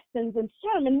preparing lessons and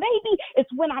sermon. Maybe it's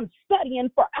when I'm studying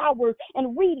for hours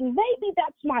and reading. Maybe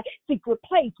that's my secret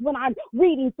place, when I'm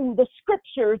reading through the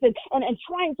scriptures and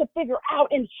trying to figure out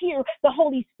and hear the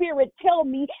Holy Spirit tell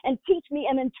me and teach me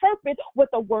and interpret what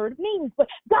the word means. But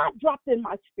God dropped in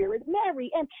my spirit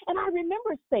Mary, and I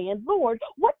remember saying, Lord,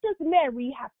 what does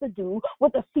Mary have to do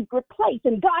with a secret place?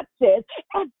 And God says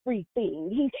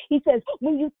everything. He says,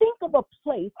 when you think of a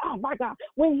place, oh my God,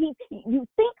 when you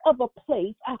think of a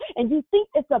place and you think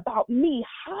it's about me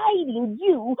hiding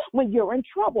you when you're in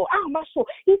trouble. I'm not sure.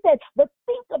 He said, but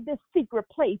think of this secret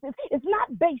place. It's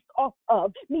not based off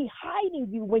of me hiding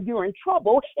you when you're in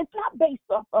trouble. It's not based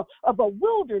off of a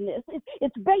wilderness.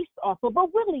 It's based off of a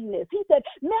willingness. He said,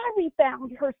 Mary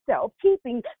found herself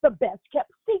keeping the best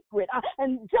kept secret.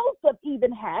 And Joseph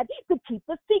even had to keep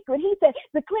the secret. He said,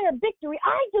 declare victory.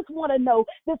 I just want to know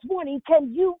this morning,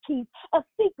 can you keep a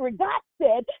secret? God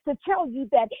said to tell you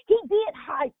that he did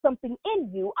hide something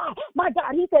in you. My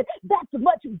God, he said, that's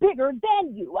much bigger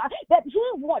than you. That he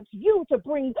wants you to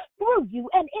bring 3 through you,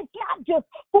 and it's not just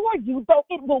for you, though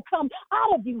it will come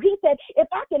out of you. He said, if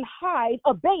I can hide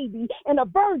a baby and a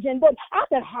virgin, then I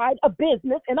can hide a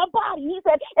business and a body. He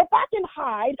said, if I can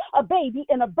hide a baby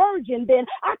and a virgin, then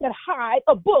I can hide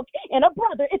a book and a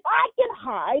brother. If I can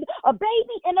hide a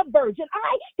baby and a virgin,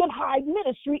 I can hide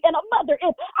ministry and a mother.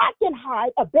 If I can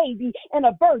hide a baby and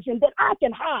a virgin, then I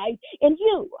can hide in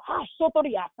you.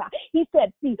 He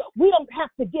said, see, we don't have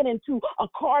to get into a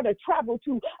car to travel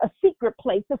to a secret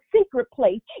place. The secret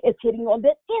place is hitting on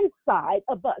the inside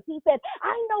of us. He said,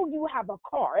 I know you have a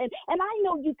car, and I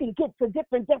know you can get to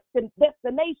different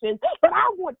destinations, but I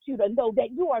want you to know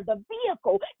that you are the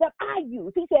vehicle that I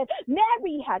use. He said,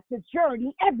 Mary had to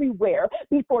journey everywhere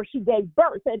before she gave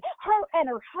birth, and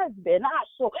her husband,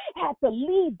 Ashel, had to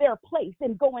leave their place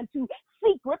and go into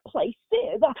secret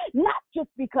places, not just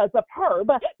because of her,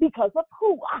 but because of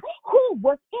who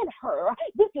was in her.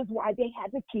 This is why they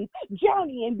had to keep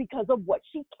journeying, because of what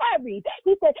she carried.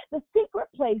 He said the secret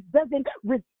place doesn't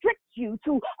restrict you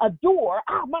to a door.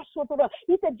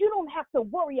 He said you don't have to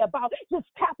worry about just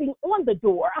tapping on the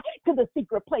door to the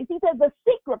secret place. He said the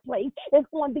secret place is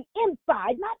on the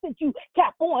inside, not that you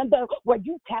tap on where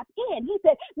you tap in. He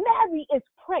said Mary is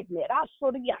pregnant,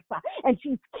 and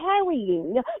she's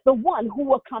carrying the one who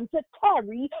will come to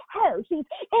carry her. She's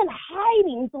in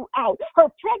hiding throughout her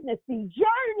pregnancy,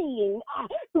 journeying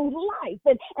through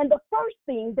life. And the first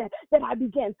thing that I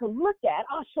began to look at,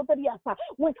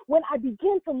 when I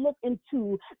began to look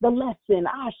into the lesson,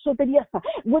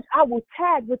 which I will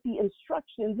tag with the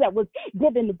instructions that was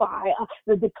given by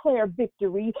the Declare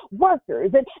Victory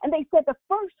workers. And they said the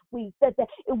first week that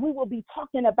we will be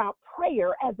talking about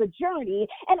prayer as a journey.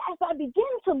 And as I began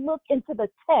to look into the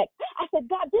text, I said,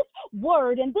 God, this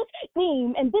word and this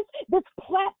theme and this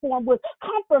platform was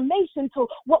confirmation to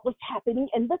what was happening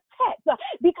in the text,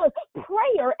 because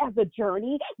prayer as a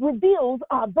journey reveals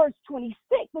verse 26.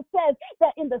 It says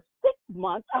that in the 6th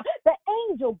month, the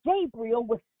angel Gabriel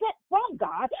was sent from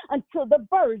God unto the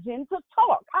virgin to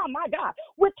talk. Oh my God,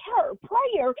 with her.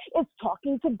 Prayer is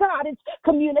talking to God. It's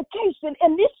communication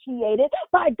initiated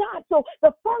by God. So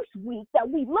the first week that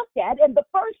we looked at, and the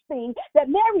first thing that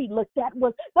Mary looked at,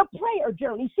 was the prayer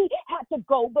journey. She had to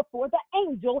go before the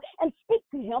angel and speak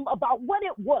to him about what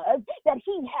it was that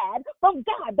he had from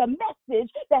God, the message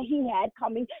that he had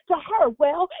coming to her.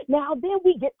 Well, now then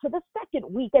we get to the 2nd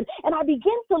week, and I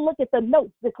begin to look at the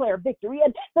notes, Declare Victory,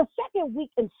 and the 2nd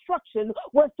week instruction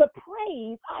was to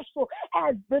praise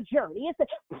as the journey. It said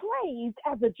praise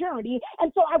as a journey.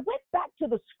 And so I went back to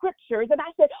the scriptures and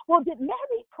I said, well, did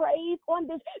Mary praise on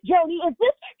this journey? Is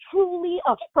this truly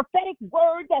a prophetic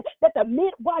word that the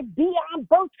midwife Dion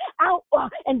burst out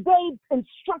and gave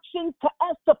instructions to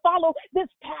us to follow this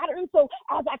pattern? So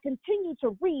as I continue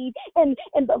to read in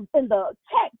the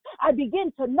text, I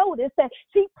begin to notice that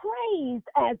she praised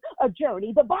as a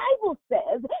journey. The Bible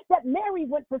says that Mary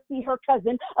went to see her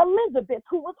cousin Elizabeth,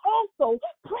 who was also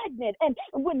pregnant. And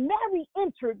when Mary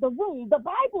entered the room, the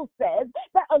Bible says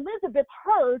that Elizabeth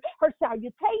heard her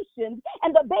salutations,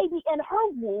 and the baby in her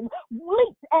womb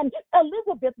leaped, and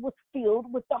Elizabeth was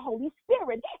filled with the Holy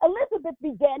Spirit. Elizabeth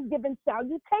began giving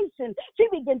salutations. She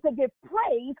began to give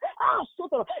praise,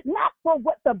 not for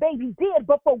what the baby did,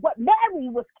 but for what Mary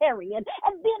was carrying.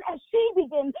 And then as she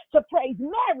began to praise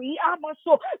Mary,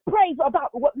 praise about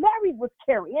what Mary was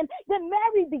carrying, then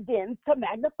Mary begins to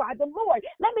magnify the Lord.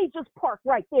 Let me just park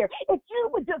right there. If you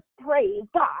would just praise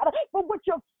God for what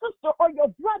your sister or your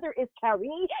brother is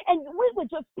carrying, and we would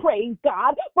just praise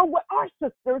God for what our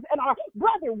sisters and our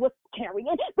brother was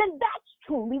carrying, then that's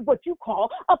truly what you call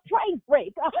a praise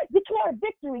break. Declare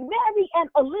Victory. Mary and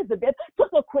Elizabeth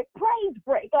took a quick praise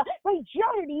break. They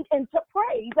journeyed into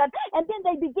praise, and then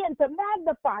they began to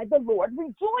magnify the Lord,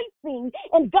 rejoicing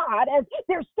in God as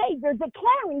their Savior,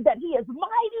 declaring that He is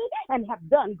mighty and have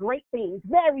done great things.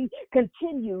 Mary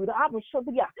continued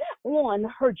on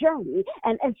her journey,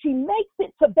 and she makes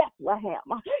it to Bethlehem.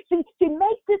 She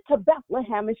makes it to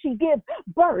Bethlehem, and she gives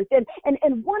birth.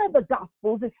 And one of the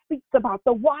Gospels, it speaks about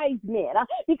the wise men,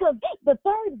 because the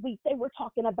 3rd week they were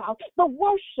talking about the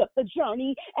worship, the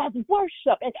journey as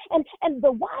worship. And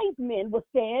the wise men were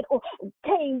said, or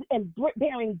came and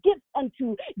bearing gifts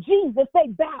unto Jesus. They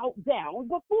bowed down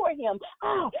before Him.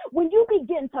 When you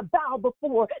begin to bow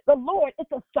before the Lord,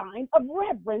 it's a sign of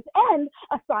reverence and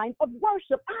a sign of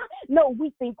worship. I know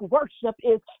we think worship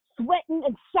is sweating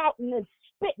and shouting and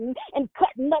spitting and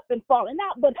cutting up and falling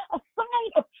out. But a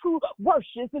sign of true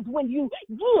worship is when you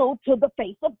yield to the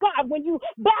face of God, when you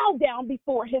bow down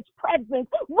before his presence,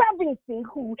 reverencing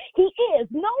who he is,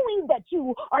 knowing that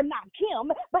you are not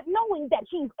him, but knowing that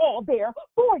he's all there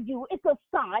for you. It's a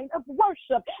sign of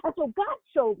worship. And so God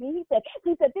showed me,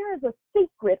 he said there is a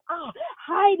secret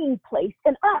hiding place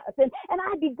in us. And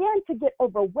I began to get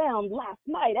overwhelmed last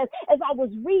night as I was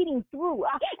reading through.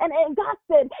 And God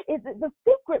said, the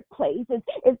secret place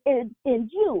is in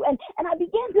you. And I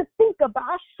began to think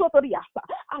about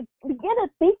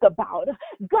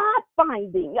God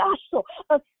finding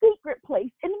a secret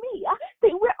place in me.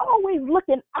 See, we're always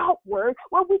looking outward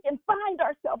where we can find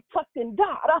ourselves tucked in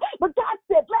God. But God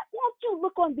said, won't you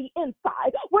look on the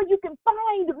inside where you can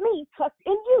find me tucked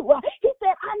in you? He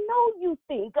said, I know you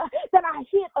think that I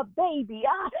hid a baby,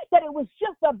 that it was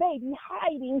just a baby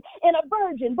hiding in a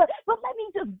virgin. But let me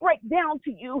just break down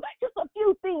to you just a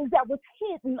few things that was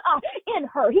hidden in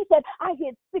her. He said, I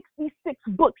hid 66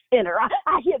 books in her.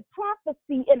 I hid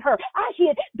prophecy in her. I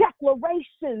hid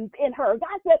declarations in her.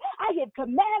 God said, I hid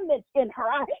commandments in her.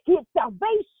 I hid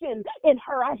salvation in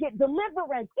her. I hid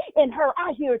deliverance in her.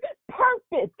 I hid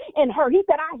purpose in her. He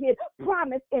said, I hid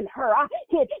promise in her. I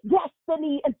hid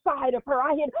destiny inside of her.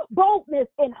 I hid boldness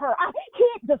in her. I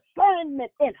hid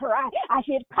discernment in her. I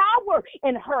hid power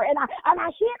in her. And I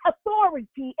hid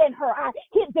authority in her. I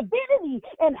hid divinity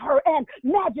in her and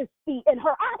majesty in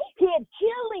her. I hid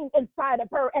healing inside of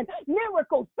her and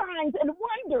miracles, signs, and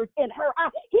wonders in her. I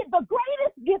hid the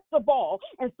greatest gift of all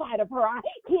inside of her. I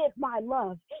hid my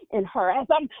love in her. As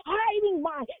I'm hiding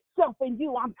myself in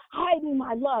you, I'm hiding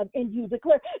my love in you.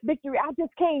 Declare victory. I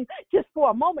just came just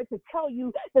for a moment to tell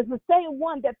you there's the same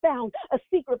one that found a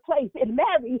secret place in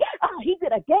Mary. He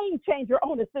did a game changer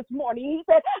on us this morning.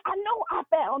 He said, I know I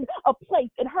found a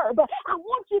place in her, but I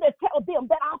want you to tell them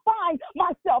that I find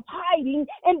myself hiding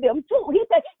in them too. He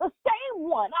said, the same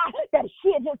one that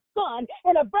hid his son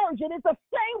in a virgin is the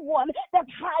same one that's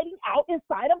hiding out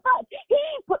inside of us. He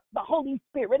put the Holy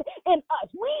Spirit in us.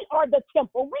 We are the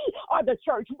temple. We are the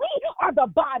church. We are the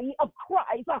body of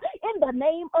Christ. In the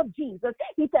name of Jesus,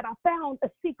 he said, I found a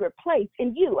secret place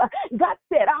in you. God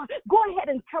said, go ahead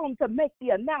and tell him to make the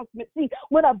announcement. See,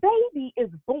 when a baby is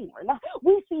born,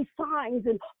 we see signs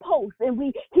and posts, and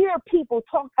we hear people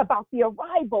talk about the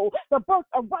arrival, the birth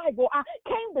arrival. I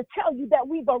came to tell you that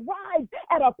we've arrived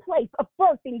at a place of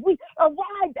birthing. We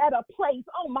arrived at a place,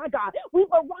 oh my God,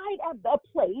 we've arrived at a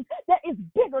place that is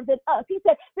bigger than us. He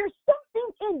said, there's something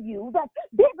in you that's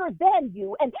bigger than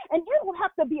you, and you don't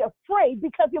have to be afraid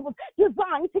because it was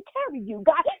designed to carry you.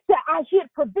 God said, I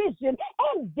hid provision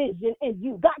and vision in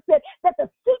you. God said that the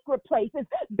secret place is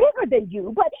bigger than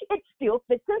you, but it still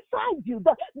fits inside you.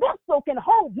 The vessel can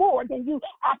hold more than you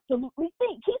absolutely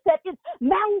think. He said it's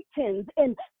mountains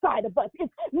inside of us.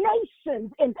 It's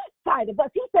nations inside of us.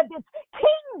 He said it's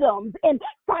kingdoms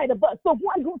inside of us. The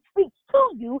one who speaks to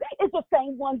you is the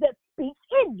same one that speaks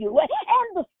in you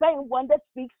and the same one that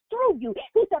speaks through you.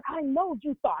 He said, I know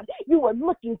you thought you were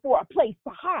looking for a place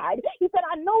to hide. He said,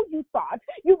 I know you thought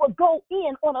you would go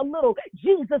in on a little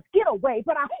Jesus getaway,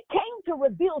 but I came to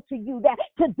reveal to you that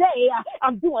today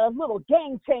I'm doing a little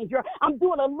game changer. I'm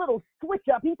doing a little switch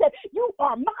up. He said, you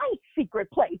are my secret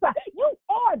place. You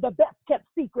are the best kept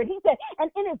secret. He said,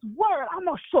 and in his word, I'm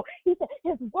not sure. He said,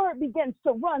 his word begins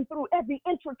to run through every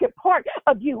intricate part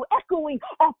of you, echoing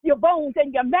off your bones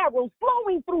and your marrow,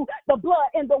 flowing through the blood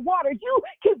and the water. You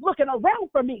keep looking around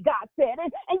for me, God said,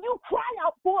 and you cry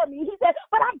out for me. He said,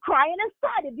 but I'm crying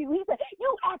inside of you. He said,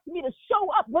 you asked me to show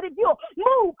up, but if you'll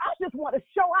move, I just want to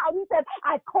show out. He said,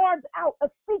 I carved out a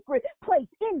secret place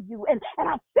in you, and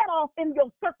I set off in your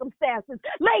circumstances,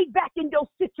 laid back in your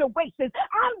situations.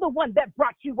 I'm the one that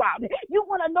brought you out. You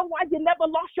want to know why you never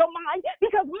lost your mind?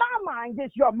 Because my mind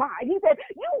is your mind. He said,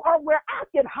 you are where I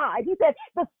can hide. He said,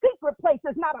 the secret place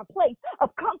is not a place of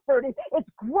comfort. It's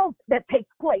growth that takes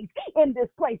place in this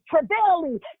place.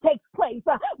 Travailing takes place.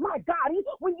 My God,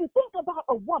 when you think about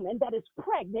a woman that is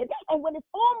pregnant, and when it's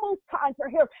almost time for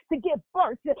her to give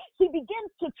birth, she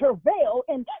begins to travail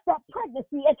in that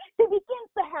pregnancy, and she begins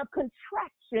to have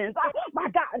contractions. My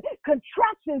God,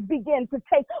 contractions begin to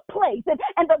take place,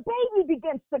 and the baby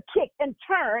begins to kick and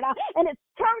turn, and it's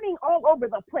turning all over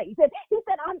the place. And he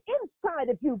said, I'm inside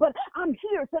of you, but I'm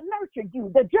here to nurture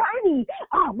you. The journey,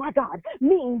 oh my God,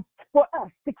 means for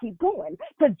us to keep going.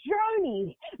 The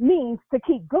journey means to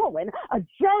keep going. A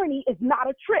journey is not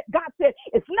a trip. God said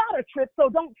it's not a trip, so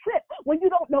don't trip when you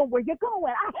don't know where you're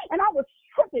going. I was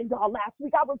tripping, y'all, last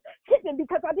week. I was tripping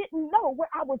because I didn't know where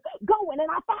I was going, and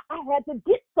I thought I had to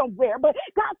get somewhere. But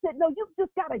God said, no, you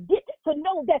just got to get to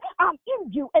know that I'm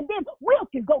in you, and then we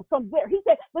can go somewhere. He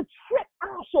said, the trip,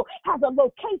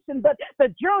 location, but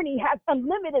the journey has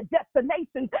unlimited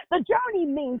destinations. The journey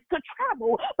means to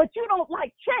travel, but you don't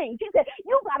like change. He said,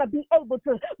 you got to be able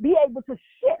to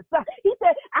shift. He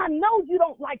said, I know you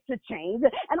don't like to change,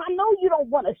 and I know you don't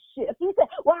want to shift. He said,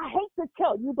 well, I hate to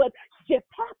tell you, but shift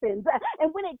happens.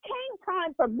 And when it came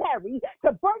time for Mary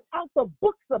to birth out the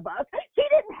books of us, she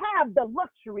didn't have the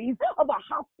luxuries of a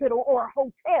hospital or a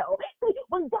hotel. See,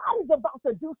 when God is about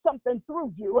to do something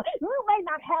through you, you may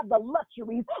not have the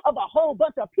luxuries of a whole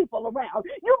bunch of people around.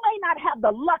 You may not have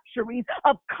the luxuries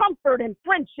of comfort and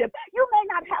friendship. You may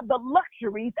not have the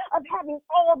luxuries of having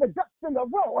all the ducks in a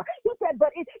row. He said, but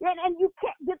and you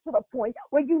can't get to the point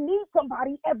where you need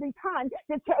somebody every time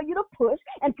to tell you to push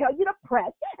and tell you to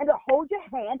press and to hold your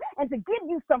hand and to give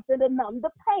you something to numb the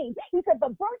pain. He said,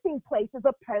 the birthing place is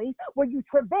a place where you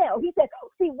travail. He said,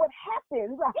 see what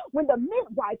happens when the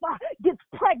midwife gets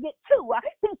pregnant too.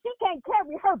 See, she can't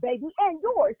carry her baby and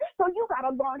yours. So you got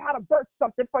to learn how to birth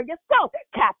something for yourself,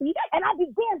 Kathy. And I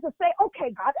began to say,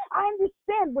 okay, God, I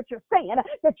understand what you're saying,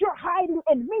 that you're hiding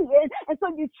in me. And so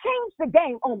you changed the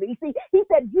game on me. See, he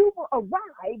said, you will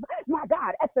arrive, my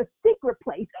God, at the secret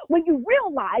place when you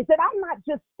realize that I'm not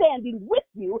just standing with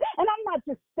you and I'm not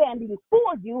just standing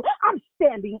for you, I'm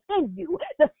standing in you.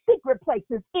 The secret place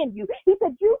is in you. He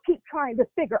said, you keep trying to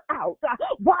figure out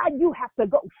why you have to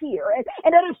go here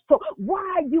and that is so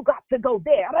why you got to go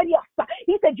there.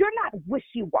 He said, you're not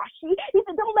wishy-washy. He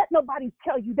said, don't let nobody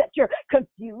tell you that you're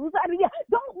confused.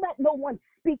 Don't let no one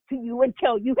speak to you and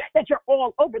tell you that you're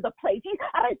all over the place.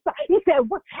 He said,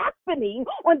 what's happening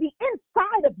on the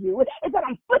inside of you is that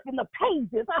I'm flipping the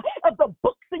pages of the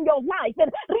books in your life.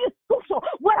 And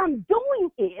what I'm doing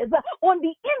is on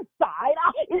the inside,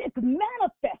 it's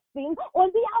manifesting on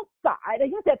the outside. And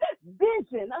he said,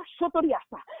 vision.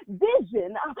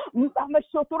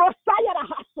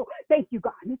 Thank you,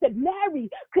 God. He said, Mary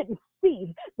couldn't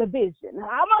see the vision.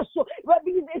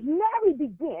 As Mary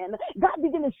began, God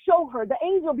began to show her, the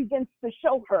angel begins to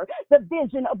show her the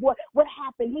vision of what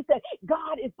happened. He said,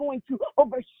 God is going to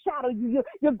overshadow you.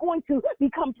 You're going to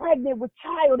become pregnant with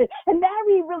child. And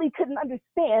Mary really couldn't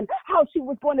understand how she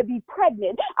was going to be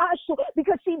pregnant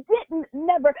because she didn't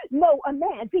never know a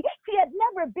man. She had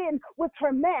never been with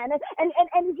her man.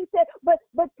 And he said, but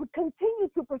to continue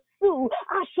to pursue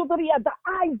the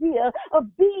idea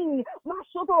of being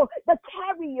the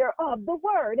carrier of the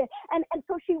word. And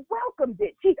so she welcomed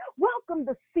it. She welcomed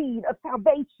the seed of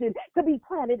salvation to be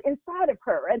planted inside of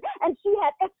her. And she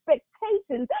had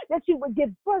expectations that she would give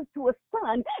birth to a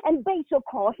son, and they shall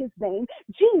call his name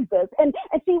Jesus. And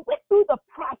she went through the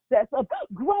process of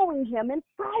growing him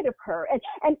inside of her.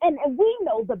 And we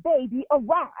know the baby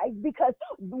arrived because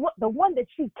the one that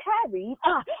she carried,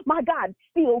 my God,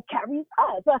 still carries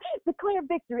us. Declare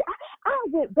victory. I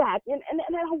went back and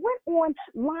I went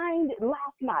online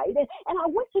last night and I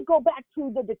went to go back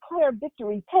to the Declare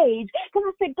Victory page because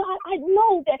I said, God, I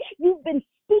know that you've been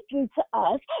speaking to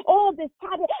us all this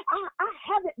time. I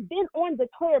haven't been on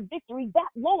Declare Victory that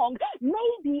long,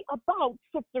 maybe about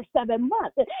 6 or 7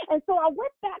 months. And so I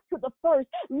went back to the first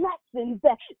lessons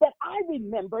that I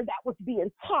remember that was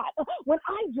being taught when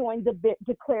I joined the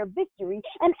Declare Victory.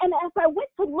 And as I went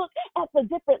to look at the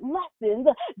different lessons,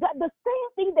 the same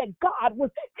thing that God was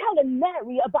telling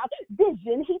Mary about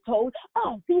vision, he told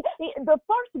us. The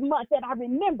first month that I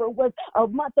remember was a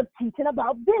month of teaching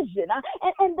about vision.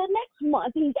 And the next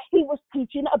month, he was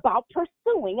teaching about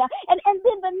pursuing. And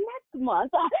then the next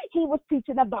month, he was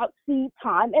teaching about seed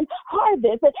time and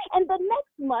harvest. And the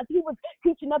next month, he was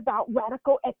teaching about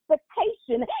radical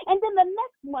expectation. And then the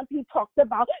next month, he talked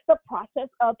about the process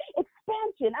of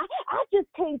expansion. I just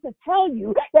came to tell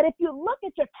you that if you look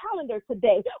at your calendar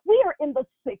today, we are in the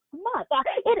 6th month.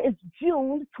 It is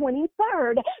June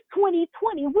 23rd,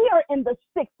 2020. We are in the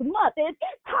 6th month. It's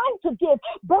time to give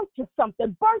birth to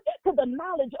something, birth to the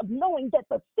knowledge of knowing that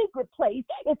the secret place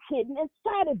is hidden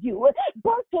inside of you,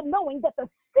 birth to knowing that the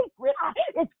secret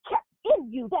is kept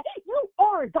in you, that you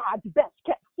are God's best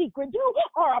kept secret. You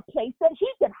are a place that he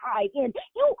can hide in.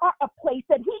 You are a place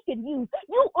that he can use.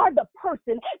 You are the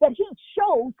person that he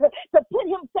chose to put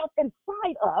himself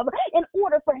inside of in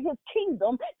order for his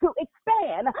kingdom to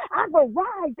expand. I've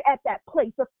arrived at that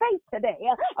place of faith today,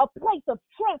 a place of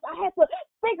trust. I had to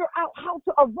figure out how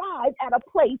to arrive at a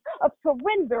place of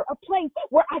surrender, a place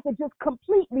where I could just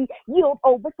completely yield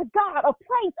over to God, a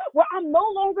place where I'm no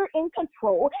longer in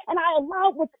control and I allow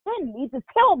within me to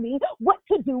tell me what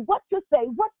to do, what to say,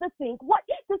 what to think, what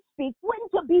to speak, when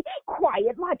to be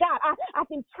quiet. My God, I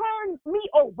can turn me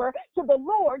over to the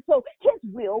Lord so his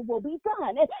will be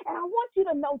done. And I want you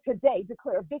to know today,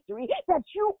 Declare Victory, that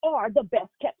you are the best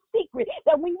kept secret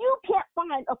that when you can't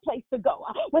find a place to go,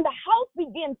 when the house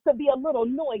begins to be a little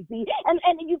noisy and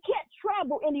you can't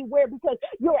travel anywhere because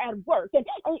you're at work and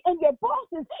your boss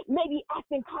is maybe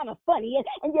acting kind of funny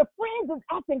and your friends is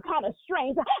acting kind of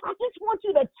strange, I just want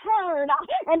you to turn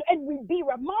and be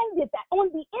reminded that on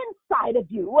the inside of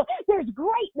you, there's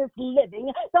greatness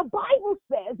living. The Bible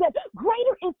says that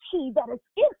greater is he that is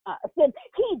in us than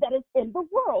he that is in the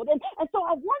world. And so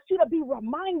I want you to be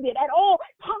reminded at all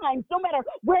times, no matter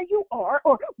where you are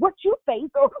or what you face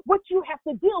or what you have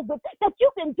to deal with, that you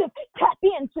can just tap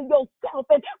into yourself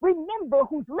and remember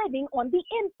who's living on the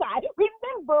inside.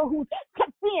 Remember who's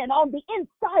tapped in on the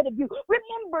inside of you.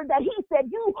 Remember that he said,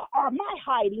 you are my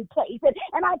hiding place,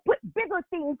 and I put bigger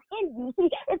things in you. See,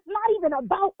 it's not even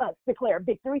about us, Declare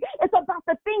Victory. It's about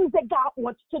the things that God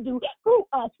wants to do through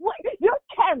us. What you're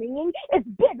carrying is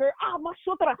bigger.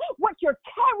 What you're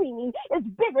carrying is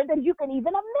bigger than you can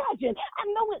even imagine. I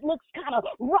know it looks kind of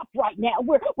rough right now.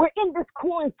 We're in this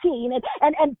quarantine,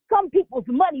 and some people's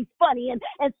money's funny,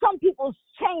 and some people's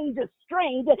change is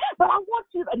strange. But I want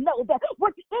you to know that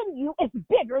what's in you is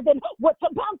bigger than what's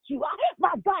about you.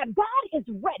 My God is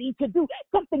ready to do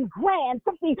something grand,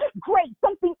 something great,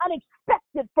 something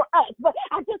unexpected for us. But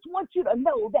I just want you to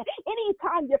know that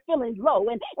anytime you're feeling low,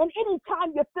 and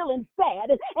anytime you're feeling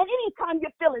sad, and anytime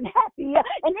you're feeling happy,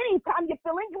 and anytime you're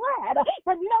feeling glad,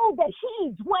 to know that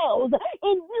he dwells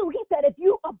in you. He said, if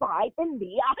you abide in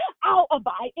me, I'll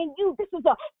abide in you. This is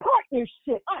a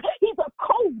partnership. He's a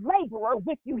co-laborer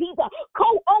with you. He's a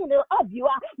co-owner of you.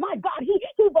 My God, he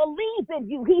believes in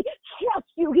you. He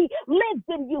trusts you. He lives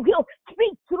in you. He'll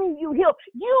speak through you. He'll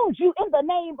use you in the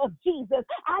name of Jesus.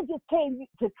 I just came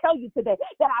to tell you today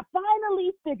that I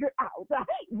finally figured out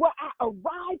where I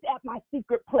arrived at my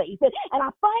secret place. And I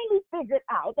finally figured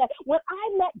out that when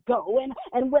I let go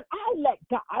and when I let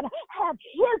God have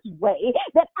his way,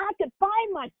 that I could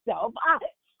find myself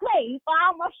safe.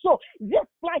 Just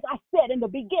like I said in the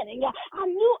beginning, I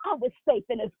knew I was safe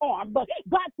in his arm, but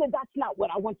God said, that's not what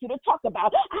I want you to talk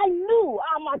about. I knew,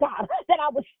 that I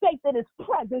was safe in his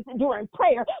presence during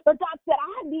prayer, but God said,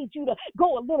 I need you to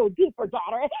go a little deeper,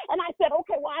 daughter. And I said,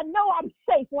 okay, well, I know I'm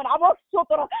safe when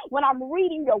I'm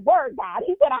reading your word, God.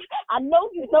 He said, I know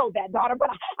you know that, daughter, but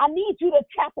I need you to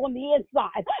tap on the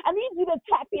inside. I need you to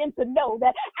tap in to know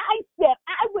that I said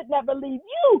I would never leave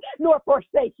you nor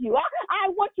forsake you. I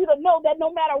want you to know that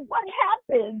no matter what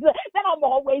happens, that I'm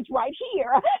always right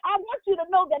here. I want you to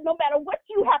know that no matter what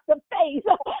you have to face,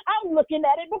 I'm looking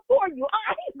at it before you.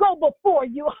 I go before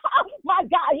you. My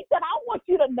God, he said, I want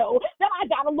you to know that I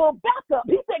got a little backup.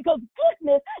 He said, because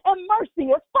goodness and mercy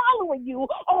is following you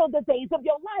all the days of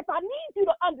your life. I need you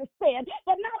to understand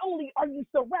that not only are you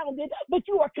surrounded, but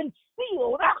you are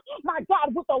concealed, my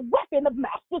God, with a weapon of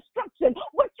mass destruction.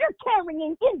 What you're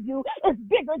carrying in you is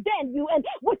bigger than you, and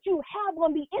what you have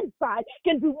on the inside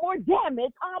can do more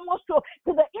damage almost to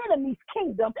the enemy's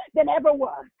kingdom than ever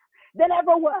was.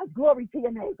 Glory to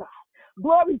your name, God.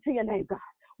 Glory to your name, God.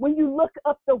 When you look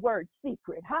up the word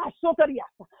secret,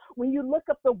 when you look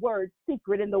up the word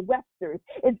secret in the Webster's,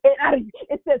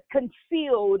 it says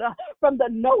concealed from the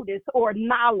notice or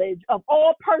knowledge of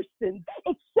all persons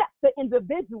except the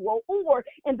individual or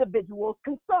individuals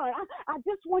concerned. I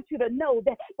just want you to know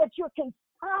that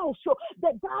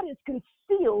that God is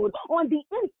concealed on the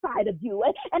inside of you.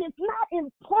 And it's not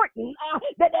important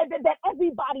that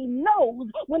everybody knows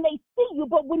when they see you,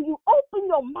 but when you open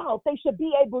your mouth, they should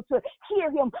be able to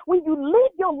hear him. When you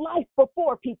live your life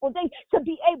before people, they should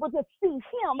be able to see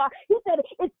him. He said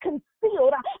it's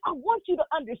concealed. I want you to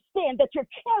understand that you're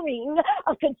carrying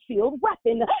a concealed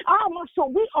weapon. So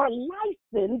we are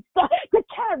licensed to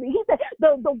carry. He said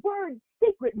the word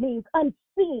secret means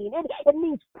unseen. It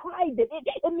means private.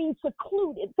 It means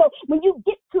secluded. So when you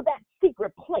get to that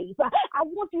secret place, I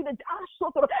want you to,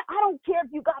 I don't care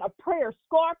if you got a prayer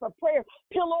scarf, a prayer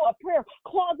pillow, a prayer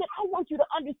closet. I want you to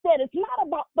understand it's not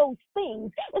about those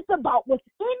things. It's about what's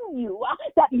in you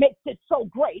that makes it so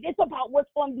great. It's about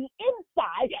what's on the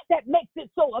inside that makes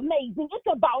it so amazing. It's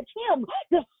about him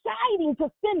deciding to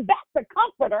send back the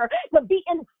comforter to be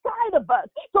inside of us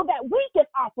so that we can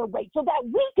operate, so that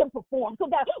we can perform, so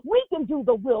that we can do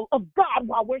the will of God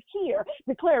while we're here.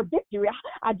 Declare victory.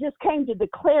 I just came to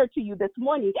declare to you this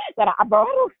morning that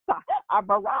I've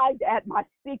arrived at my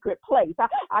secret place.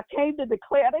 I came to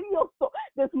declare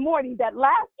this morning that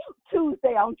last Tuesday,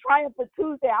 on Triumphant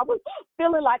Tuesday, I was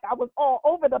feeling like I was all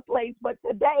over the place, but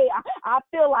today I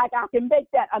feel like I can make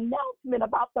that announcement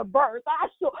about the birth,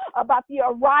 about the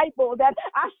arrival, that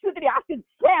I can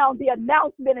sound the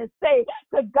announcement and say,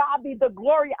 to God be the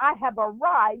glory, I have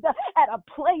arrived at a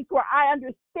place where I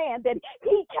understand understand that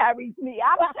he carries me.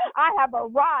 I have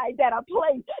arrived at a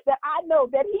place that I know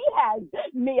that he has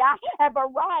me. I have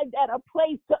arrived at a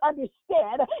place to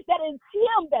understand that it's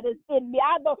him that is in me.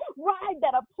 I've arrived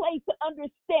at a place to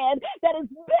understand that is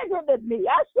bigger than me.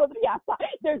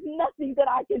 There's nothing that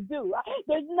I can do.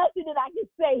 There's nothing that I can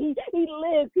say. He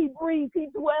lives, he breathes, he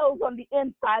dwells on the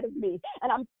inside of me.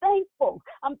 And I'm thankful.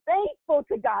 I'm thankful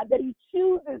to God that he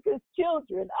chooses his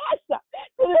children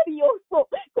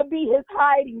to be his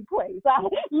hiding place.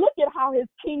 Look at how his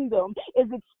kingdom is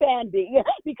expanding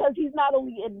because he's not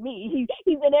only in me,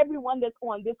 he's in everyone that's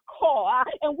on this call.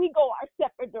 And we go our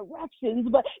separate directions,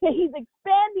 but he's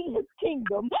expanding his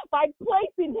kingdom by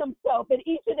placing himself in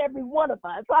each and every one of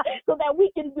us so that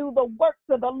we can do the works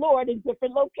of the Lord in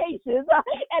different locations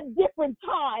at different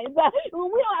times. We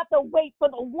don't have to wait for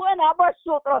the 1 hour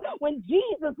when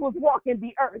Jesus was walking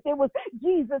the earth. It was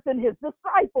Jesus and his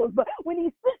disciples, but when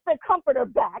he sent the comforter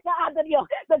back,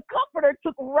 the comforter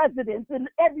took residence in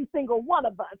every single one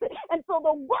of us. And so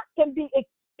the work can be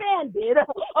expanded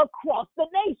across the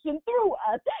nation through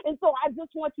us. And so I just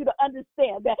want you to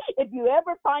understand that if you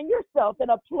ever find yourself in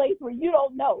a place where you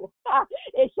don't know,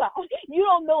 you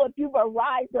don't know if you've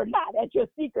arrived or not at your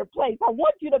secret place, I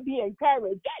want you to be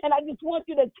encouraged. And I just want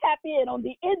you to tap in on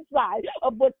the inside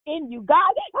of what's in you.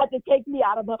 God had to take me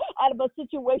out of a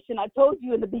situation. I told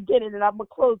you in the beginning, and I'm going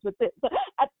to close with this.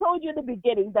 I told you in the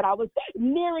beginning that I was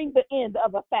nearing the end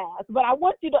of a fast, but I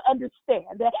want you to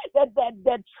understand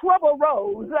that trouble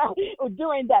rose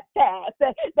during that fast,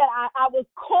 that I was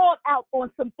called out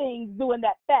on some things during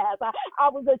that fast. I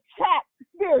was attacked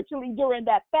spiritually during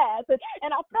that fast,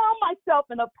 and I found myself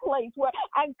in a place where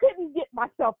I couldn't get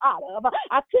myself out of.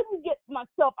 I couldn't get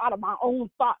myself out of my own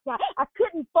thoughts. I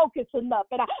couldn't focus enough,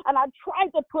 and I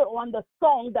tried to put on the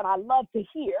song that I love to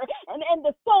hear, and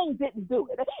the song didn't do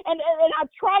it. And I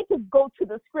tried to go to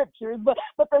the scriptures, but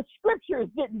the scriptures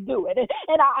didn't do it.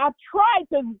 And I tried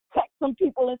to text some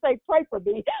people and say, pray for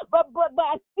me, but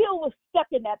I still was stuck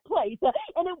in that place.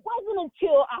 And it wasn't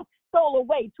until I stole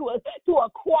away to a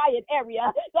quiet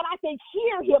area that I could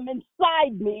hear him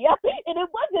inside me. And it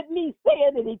wasn't me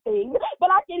saying anything, but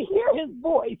I could hear his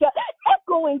voice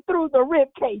echoing through the rib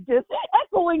cages,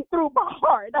 echoing through my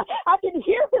heart. I can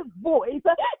hear his voice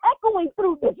echoing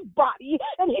through this body,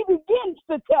 and he begins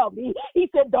to tell me, he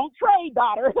said, don't trade,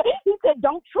 daughter. He said,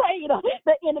 don't trade.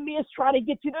 The enemy is trying to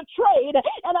get you to trade.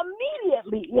 And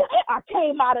immediately I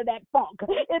came out of that funk.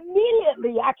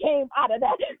 Immediately I came out of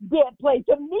that dead place.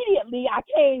 Immediately I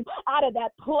came out of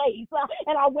that place,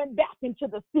 and I went back into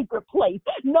the secret place,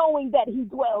 knowing that he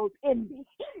dwells in me.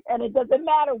 And it doesn't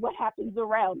matter what happens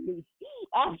around me.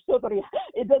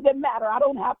 It doesn't matter. I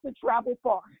don't have to travel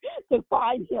far to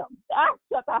find him.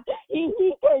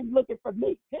 He came looking for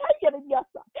me.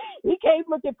 He came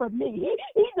looking for me.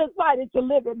 He decided to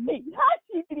live in me.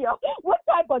 What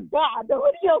type of God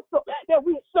that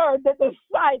we serve that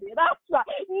decided,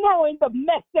 knowing the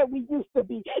mess that we used to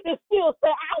be, to still say,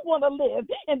 I want to live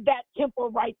in that temple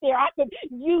right there. I could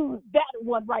use that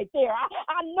one right there.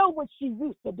 I know what she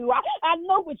used to do. I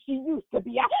know what she used to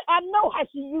be. I know how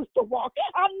she used to walk.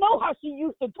 I know how she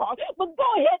used to talk. But go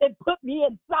ahead and put me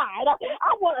inside.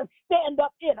 I want to stand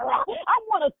up in her. I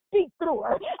want to speak through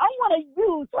her. I want to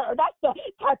use her. That's the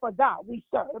type of God we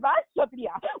serve.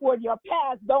 Where your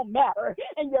past don't matter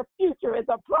and your future is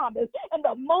a promise. And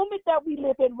the moment that we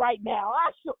live in right now,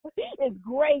 is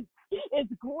great.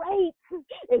 It's great.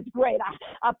 It's great.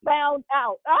 I found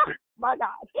out. My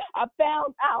God. I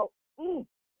found out.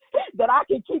 That I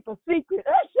can keep a secret.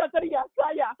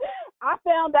 I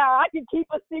found out I can keep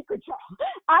a secret, y'all.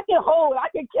 I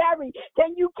can carry.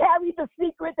 Can you carry the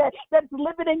secret that's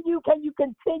living in you? Can you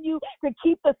continue to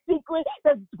keep the secret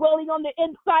that's dwelling on the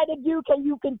inside of you? Can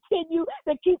you continue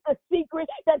to keep the secret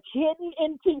that's hidden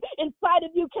inside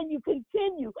of you? Can you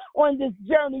continue on this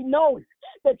journey knowing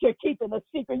that you're keeping a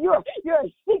secret? You're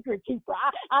a secret keeper.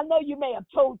 I know you may have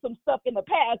told some stuff in the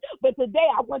past, but today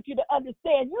I want you to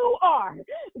understand you are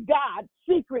God's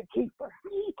secret keeper.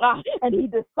 And he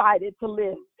decided to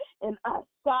live in us.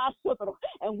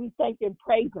 And we thank and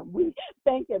praise him. We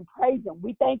thank and praise him.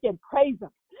 We thank and praise him.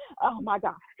 Oh my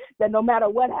God, that no matter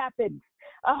what happened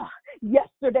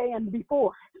yesterday and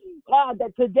before,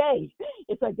 that today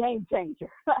it's a game changer.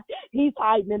 He's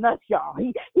hiding in us, y'all.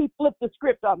 He flipped the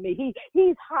script on me.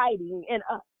 He's hiding in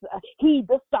us. He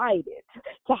decided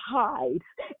to hide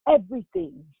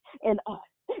everything in us.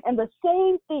 And the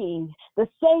same thing, the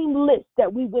same list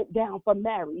that we went down for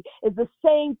Mary is the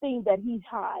same thing that he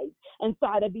hides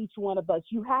inside of each one of us.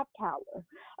 You have power.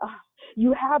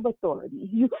 You have authority.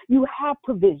 You have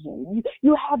provision.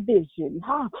 You have vision.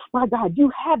 Oh, my God,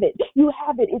 you have it. You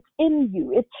have it. It's in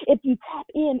you. It's, if you tap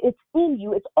in, it's in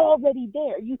you. It's already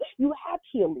there. You have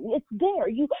healing. It's there.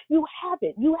 You have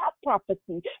it. You have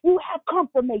prophecy. You have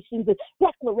confirmations and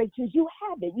declarations. You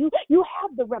have it. You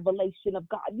have the revelation of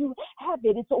God. You have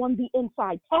it. It's on the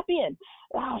inside. Tap in.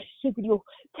 You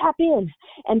tap in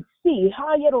and see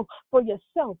for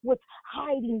yourself what's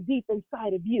hiding deep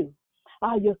inside of you.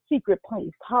 Your secret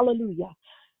place. Hallelujah.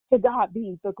 To God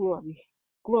be the glory.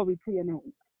 Glory to your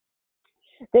name.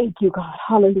 Thank you, God.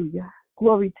 Hallelujah.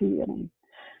 Glory to your name.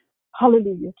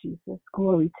 Hallelujah, Jesus.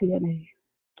 Glory to your name.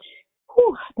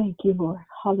 Whew, thank you, Lord.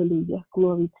 Hallelujah.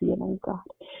 Glory to your name, God.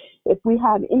 If we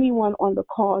have anyone on the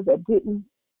call that didn't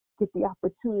get the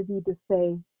opportunity to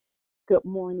say good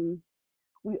morning,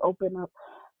 we open up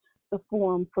the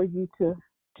forum for you to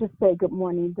just say good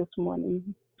morning this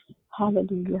morning.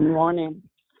 Hallelujah. Good morning.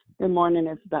 Good morning,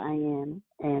 it's Diane.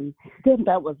 And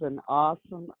that was an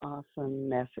awesome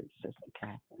message, Sister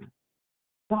Catherine.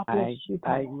 God bless you.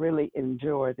 I really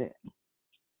enjoyed it.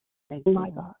 Thank my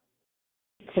you. God.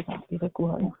 To God be the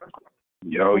glory.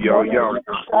 Yo,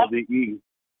 the E.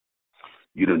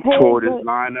 You done tore this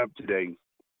line up today.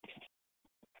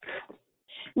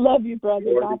 Love you,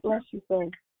 brother. God bless you, sir.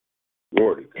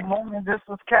 Lord. Good morning. This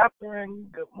is Catherine.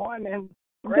 Good morning.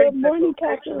 Good morning,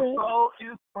 Catherine. So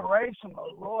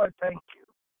inspirational. Lord, thank you.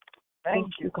 Thank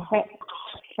you.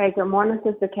 Hey, good morning,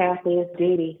 Sister Kathy. It's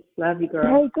Dee Dee. Love you, girl.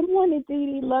 Hey, good morning, Dee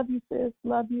Dee. Love you, sis.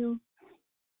 Love you.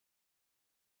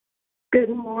 Good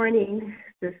morning,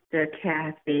 Sister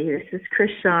Kathy. This is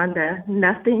Krishonda.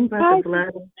 Nothing but the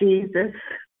blood of Jesus.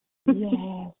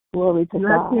 Yes. Glory to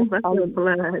Nothing God. but the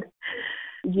blood.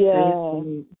 Yes.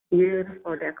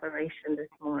 Beautiful declaration this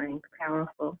morning.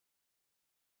 Powerful.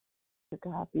 To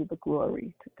God be the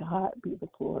glory. To God be the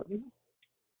glory.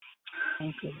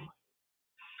 Thank you, Lord.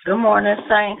 Good morning,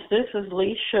 saints. This is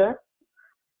Leisha.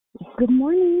 Good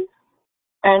morning.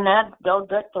 And your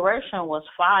declaration was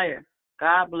fire.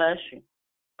 God bless you.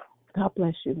 God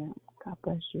bless you, ma'am. God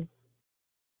bless you.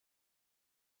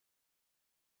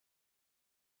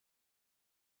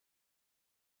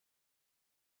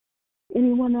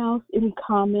 Anyone else? Any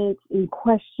comments? Any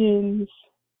questions?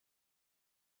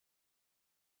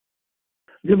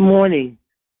 Good morning.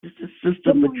 This is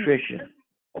Sister Patricia.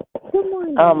 Good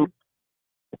morning.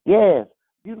 Yes,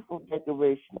 beautiful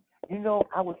decoration. You know,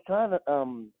 I was trying to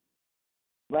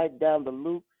write down the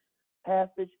Luke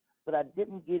passage, but I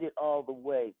didn't get it all the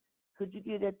way. Could you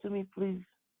give that to me, please?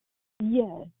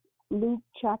 Yes. Luke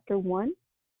chapter 1,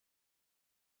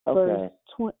 okay.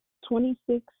 verse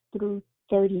 26 through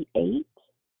 38.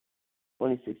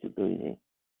 26 to 38.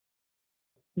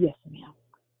 Yes, ma'am.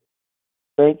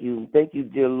 Thank you,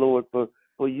 dear Lord, for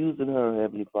using her,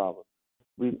 Heavenly Father.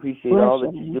 We appreciate all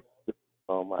that you do.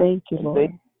 Almighty. Thank you,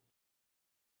 Lord.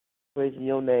 Praise in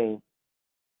your name.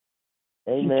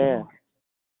 Amen.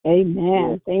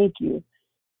 Amen. Yeah. Thank you.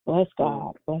 Bless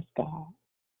God. Bless God.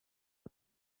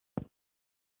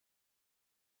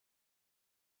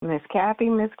 Miss Kathy.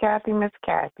 Hey.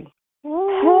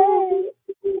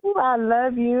 I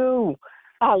love you.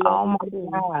 I love you. You.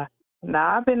 God.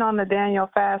 Now, I've been on the Daniel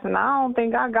fast, and I don't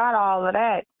think I got all of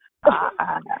that.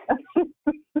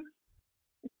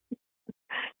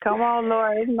 Come on,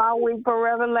 Lord. It's my week for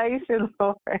revelation,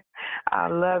 Lord. I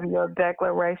love your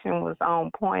declaration was on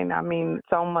point. I mean,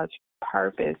 so much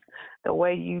purpose. The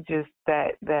way you just,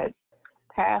 that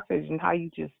passage and how you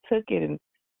just took it, and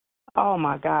oh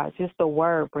my God, just the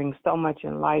word brings so much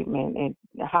enlightenment, and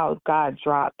how God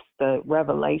drops the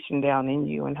revelation down in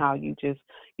you, and how you just,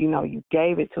 you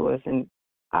gave it to us, and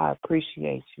I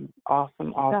appreciate you.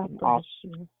 Awesome.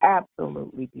 You.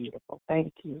 Absolutely beautiful.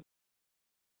 Thank you.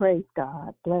 Praise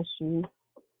God. Bless you.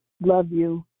 Love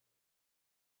you.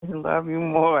 Love you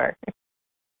more.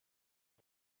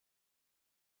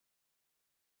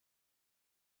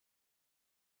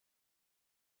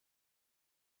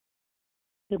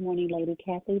 Good morning, Lady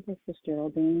Kathy. This is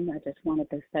Geraldine. I just wanted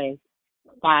to say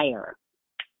fire.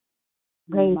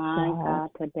 Praise My God. God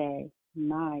today.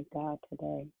 My God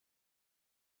today.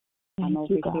 Thank I'm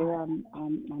over you, God. here. I'm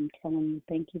telling you,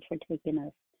 thank you for taking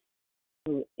us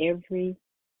through every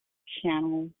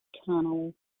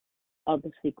tunnel of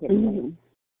the secret place.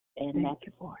 And that's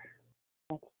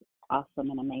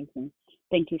awesome and amazing.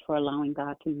 Thank you for allowing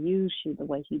God to use you the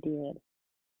way He did.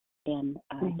 And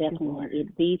definitely,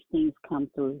 these things come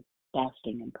through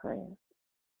fasting and prayer.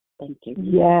 Thank you.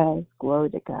 Yes, glory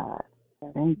to God.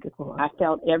 Thank you, Lord. I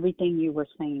felt everything you were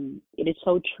saying. It is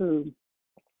so true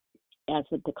as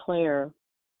a declare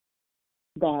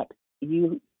that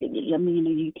you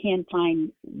you can't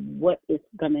find what is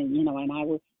going to, and I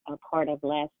was a part of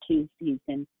last Tuesdays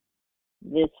and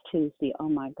this Tuesday. Oh,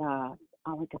 my God.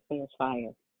 All I can say is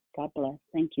fire. God bless.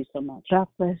 Thank you so much. God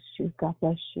bless you. God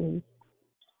bless you.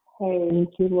 Hey,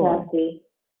 Thank you, Lord. Kathy.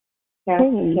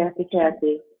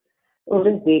 Well,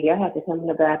 this Dee, I had to come in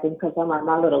the bathroom because I'm at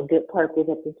my little good purpose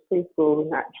at this preschool,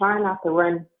 trying not to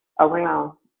run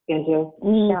around and just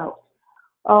shout.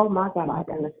 Oh my God,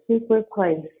 in a secret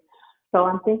place. So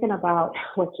I'm thinking about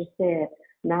what you said.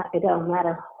 It doesn't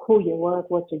matter who you was,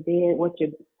 what you did,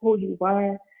 who you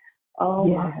were. Oh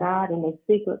my God, in the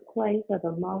secret place of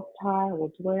the Most High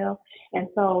will dwell. And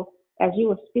so, as you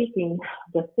were speaking,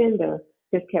 Defender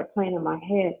just kept playing in my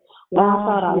head. When I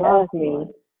thought I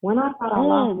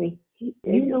lost me, you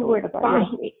knew where to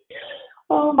find me.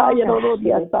 Oh my God.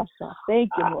 Thank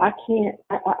you, Lord.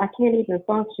 I can't even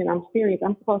function. I'm serious.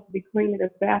 I'm supposed to be cleaning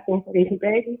this bathroom for these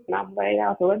babies, and I'm laid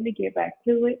out. So let me get back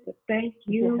to it. But thank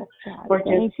you for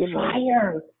just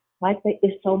fire. Like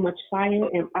it's so much fire,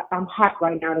 and I'm hot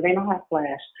right now. They don't have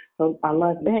flash. So I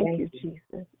love you. Thank you,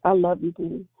 Jesus. I love you,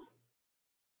 dude.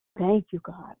 Thank you,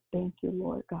 God. Thank you,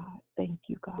 Lord God. Thank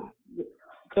you, God.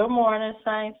 Good morning,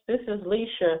 Saints. This is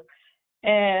Leisha.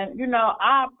 And,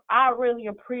 I really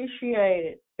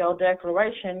appreciated your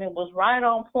declaration. It was right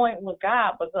on point with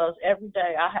God because every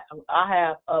day I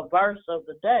have a verse of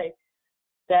the day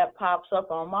that pops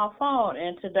up on my phone.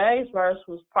 And today's verse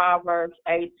was Proverbs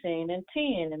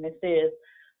 18:10. And it says,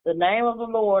 the name of the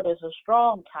Lord is a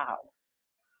strong tower.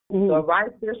 The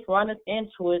righteous runneth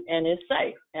into it and is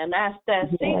safe. And that's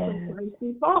that secret place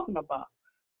he's talking about.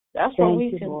 That's where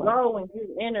we can go and get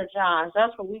energized.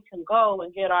 That's where we can go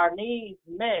and get our needs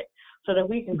met so that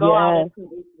we can go out into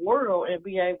this world and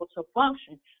be able to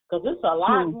function. Because there's a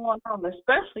lot going on,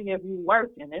 especially if you're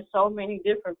working. There's so many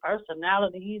different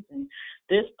personalities and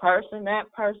this person,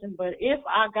 that person. But if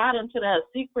I got into that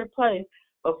secret place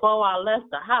before I left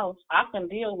the house, I can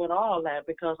deal with all that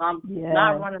because I'm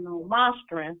not running on my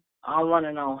strength. I'm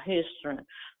running on his strength.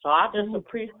 So I just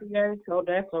appreciate your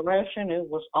declaration. It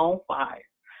was on fire.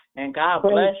 And God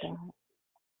bless you.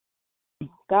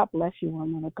 God bless you,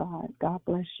 woman of God. God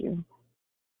bless you.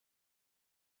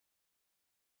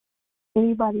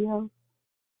 Anybody else?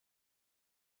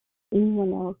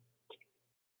 Anyone else?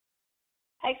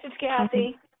 Hey, Sister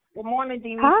Kathy. Good morning,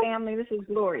 DV family. This is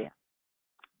Gloria.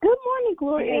 Good morning,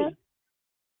 Gloria.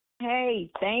 Hey,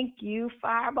 thank you,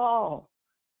 Fireball.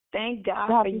 Thank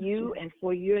God for you and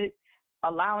for you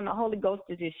allowing the Holy Ghost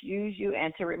to just use you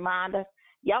and to remind us,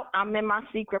 I'm in my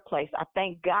secret place. I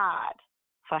thank God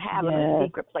for having a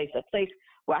secret place, a place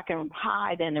where I can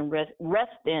hide in and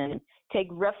rest in, take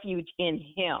refuge in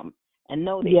Him, and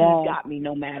know that He's got me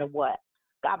no matter what.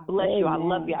 God bless you. I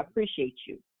love you. I appreciate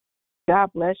you.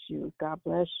 God bless you. God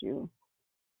bless you.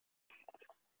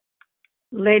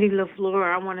 Lady LaFleur,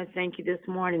 I want to thank you this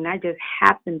morning. I just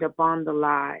happened upon the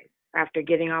live after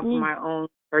getting off of my own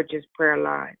purchase prayer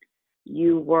line.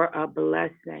 You were a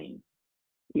blessing.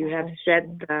 You have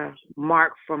set the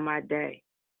mark for my day.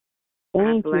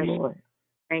 Thank you, Lord.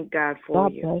 Thank God for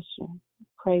you. God bless you.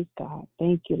 Praise God.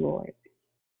 Thank you, Lord.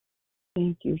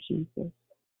 Thank you, Jesus.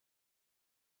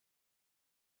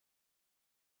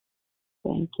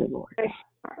 Thank you, Lord.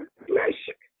 Bless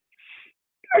you.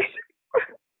 Bless you.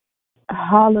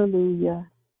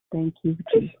 Hallelujah. Thank you,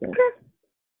 Jesus.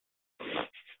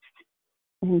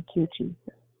 Thank you, Jesus.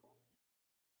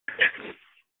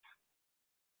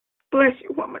 Bless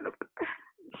you, woman of God.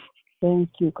 Thank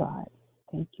you, God.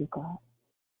 Thank you, God.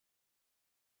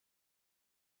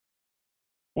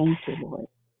 Thank you, Lord.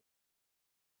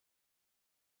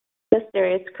 Sister,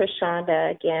 it's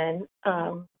Krishanda again.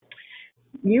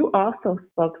 You also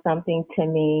spoke something to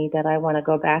me that I want to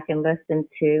go back and listen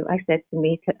to. I said to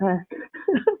me to us,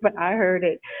 but I heard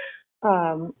it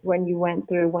when you went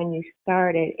through when you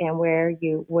started and where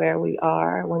we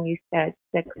are when you said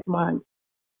 6 months.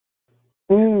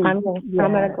 I'm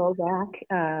gonna go back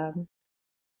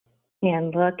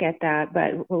and look at that.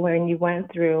 But when you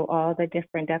went through all the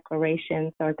different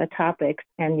declarations or the topics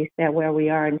and you said where we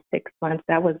are in 6 months,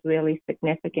 that was really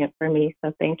significant for me.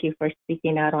 So thank you for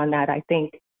speaking out on that. I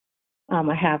think I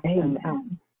have some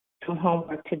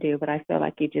homework to do, but I feel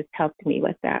like you just helped me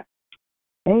with that.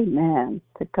 Amen.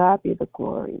 To God be the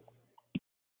glory.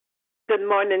 Good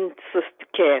morning, Sister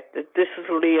Kat. This is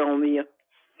Leonia.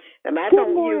 And I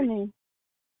don't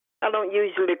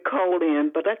usually call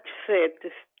in, but I said to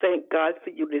thank God for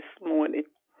you this morning.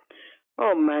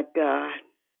 Oh, my God.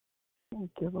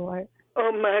 Thank you, Lord.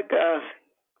 Oh, my God.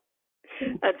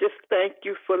 I just thank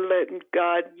you for letting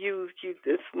God use you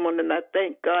this morning. I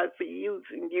thank God for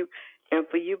using you and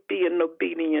for you being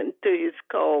obedient to his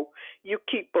call. You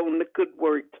keep on the good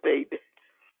work, baby.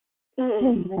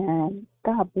 Amen.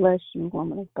 God bless you,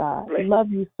 woman of God.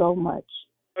 Love you so much.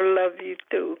 I love you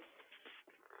too.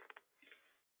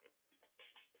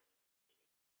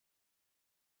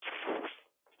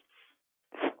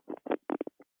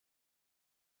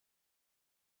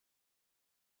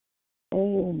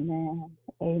 Amen.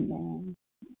 Amen.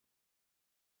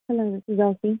 Hello, this is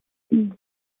Elsie.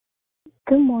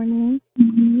 Good morning.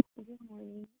 Good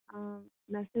morning.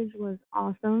 Message was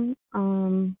awesome.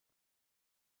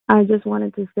 I just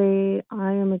wanted to say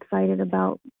I am excited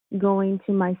about going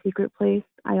to my secret place.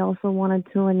 I also wanted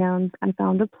to announce I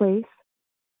found a place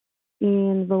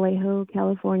in Vallejo,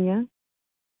 California.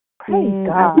 Praise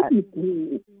God.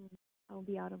 I'll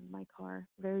be out of my car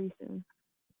very soon.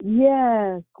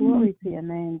 Yes, glory to your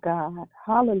name, God.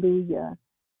 Hallelujah.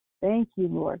 Thank you,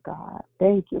 Lord God.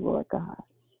 Thank you, Lord God.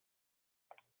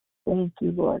 Thank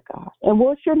you, Lord God. And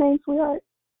what's your name, sweetheart?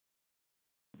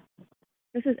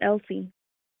 This is Elsie.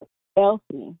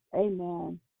 Elsie.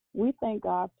 Amen. We thank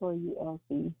God for you,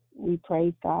 Elsie. We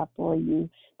praise God for you.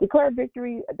 Declare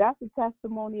Victory, that's a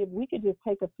testimony. If we could just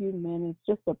take a few minutes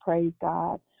just to praise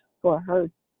God for her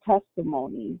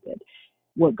testimony, that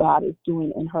what God is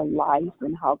doing in her life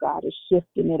and how God is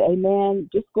shifting it. Amen.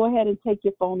 Just go ahead and take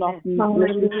your phone off mute. Thank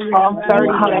you, Lord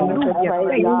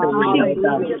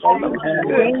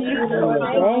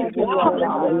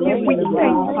God.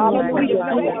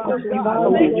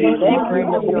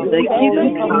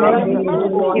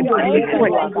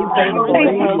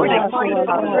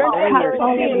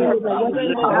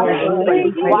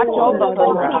 Watch over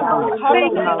her.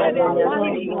 Thank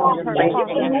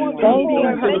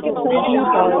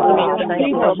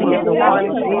you for being the one,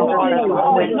 Jesus, that was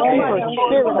with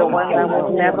you, the one that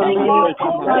will never leave.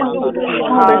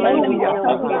 Hallelujah.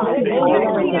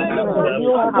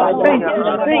 Praise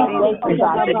your name. Thank you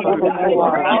for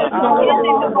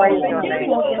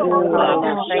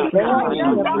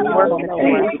working for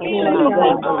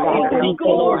us. Thank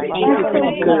you, Lord. Thank you for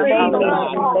the good.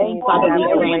 Father, we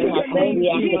pray, we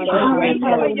ask that you grant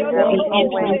her the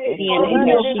entrance in and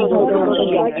that she will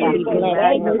continue to be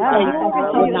blessed.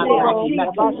 Will not lack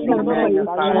nothing.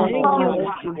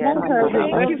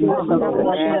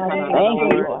 Thank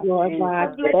you, Lord God.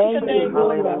 Thank you,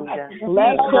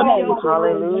 bless your name.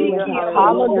 Hallelujah.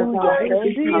 Hallelujah.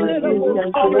 Thank you.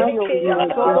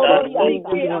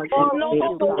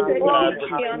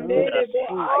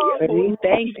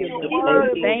 Thank you, Lord.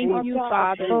 Thank you,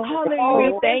 Father. We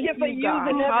thank you, God.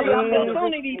 Hallelujah.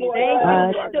 Thank you,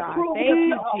 Lord God. Thank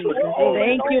you, Jesus.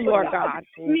 Thank you, Lord God.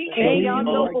 Thank you,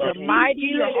 Lord. You're mighty.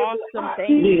 You're awesome. Thank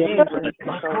you, Jesus.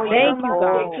 Thank you,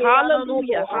 God.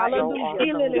 Hallelujah. Hallelujah. Thank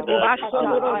you,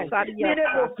 Lord.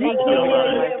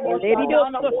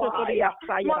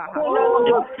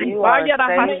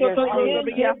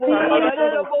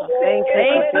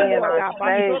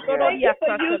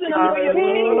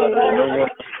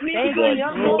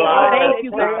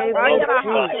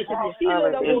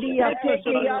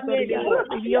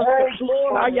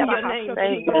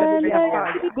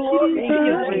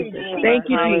 Thank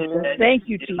you, Jesus. Thank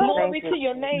you, Jesus. Glory to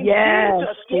your name. Yes,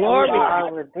 glory.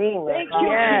 Our Redeemer.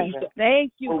 Yes,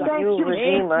 thank you, God. You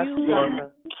redeem us,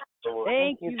 Jesus.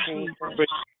 Thank you, Jesus.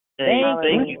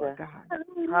 Thank you, God.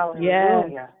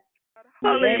 Hallelujah.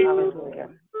 Hallelujah.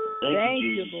 Thank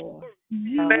you, Lord.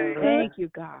 Thank you,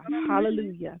 God.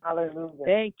 Hallelujah. Hallelujah.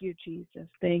 Thank you, Jesus.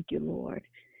 Thank you, Lord.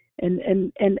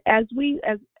 And as we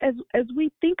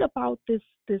think about this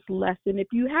lesson, if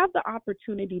you have the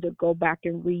opportunity to go back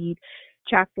and read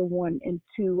chapter 1 and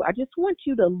 2, I just want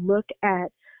you to look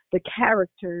at the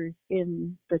characters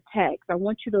in the text. I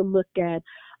want you to look at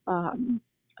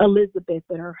Elizabeth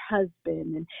and her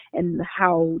husband and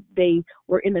how they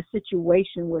were in a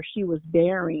situation where she was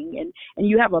bearing, and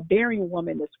you have a bearing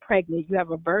woman that's pregnant, you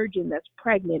have a virgin that's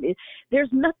pregnant.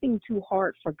 There's nothing too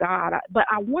hard for God, but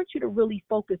I want you to really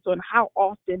focus on how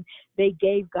often they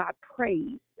gave God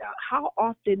praise, how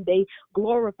often they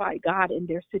glorify God in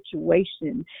their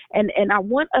situation. And I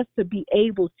want us to be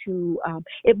able to,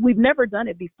 if we've never done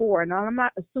it before, and I'm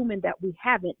not assuming that we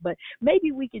haven't, but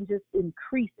maybe we can just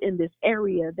increase in this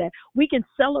area that we can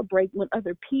celebrate when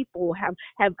other people have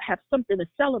something to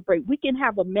celebrate. We can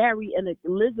have a Mary and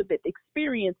Elizabeth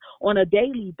experience on a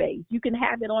daily basis. You can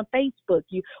have it on Facebook.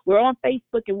 We're on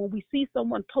Facebook, and when we see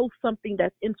someone post something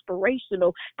that's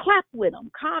inspirational, clap with them,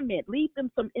 comment, leave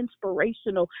them some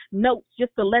inspirational notes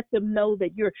just to let them know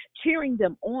that you're cheering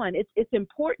them on. It's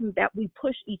important that we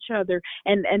push each other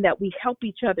and that we help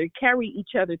each other, carry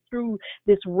each other through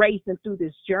this race and through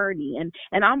this journey.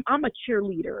 And I'm a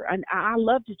cheerleader, and I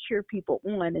love to cheer people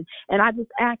on. And I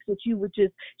just ask that you would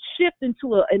just shift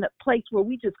into a place where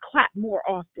we just clap more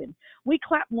often. We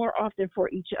clap more often for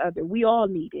each other. We all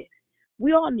need it.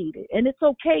 We all need it. And it's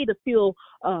okay to feel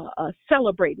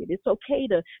celebrated. It's okay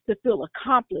to feel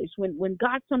accomplished. When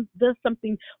God does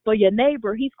something for your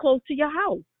neighbor, he's close to your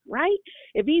house, right?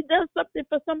 If he does something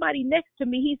for somebody next to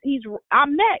me,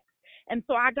 I'm next. And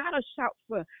so I got to shout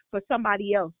for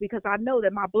somebody else, because I know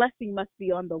that my blessing must be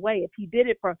on the way. If he did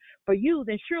it for you,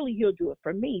 then surely he'll do it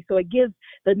for me. So it gives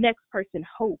the next person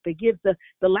hope. It gives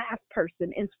the last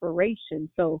person inspiration.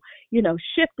 So,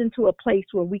 shift into a place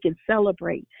where we can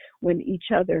celebrate when each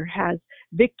other has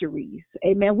victories.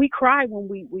 Amen. We cry when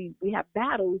we have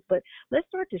battles, but let's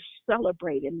start to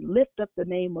celebrate and lift up the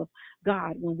name of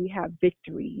God when we have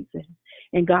victories.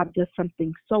 And God does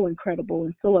something so incredible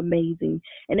and so amazing.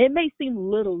 And it may seem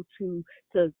little to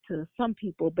some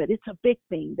people, but it's a big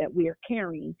thing that we are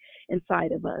carrying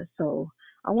inside of us. So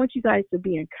I want you guys to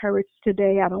be encouraged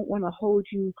today. I don't want to hold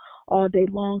you all day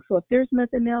long. So if there's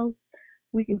nothing else,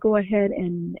 we can go ahead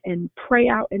and pray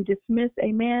out and dismiss.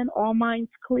 Amen. All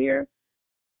minds clear.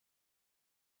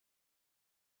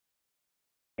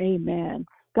 Amen.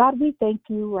 God, we thank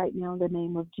you right now in the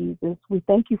name of Jesus. We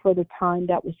thank you for the time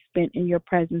that was spent in your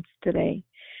presence today.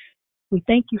 We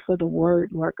thank you for the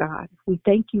word, Lord God. We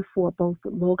thank you for both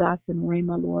Logos and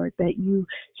Rhema, Lord, that you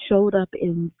showed up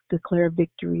and declared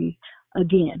victory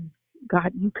again.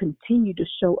 God, you continue to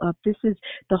show up. This is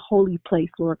the holy place,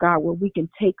 Lord God, where we can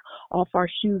take off our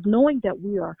shoes, knowing that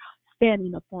we are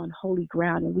standing upon holy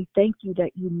ground. And we thank you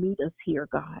that you meet us here,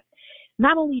 God.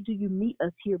 Not only do you meet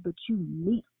us here, but you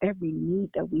meet every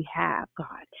need that we have,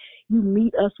 God. You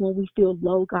meet us when we feel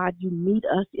low, God. You meet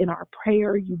us in our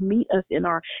prayer. You meet us in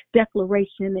our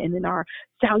declaration and in our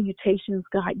salutations,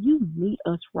 God. You meet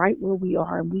us right where we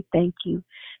are, and we thank you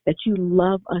that you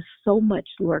love us so much,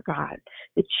 Lord God,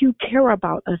 that you care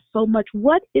about us so much.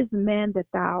 What is man that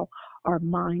thou art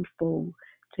mindful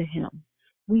to him?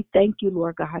 We thank you,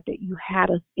 Lord God, that you had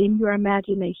us in your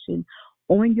imagination,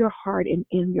 on your heart, and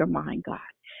in your mind, God.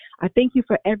 I thank you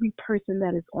for every person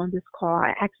that is on this call.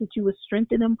 I ask that you would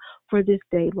strengthen them for this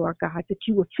day, Lord God, that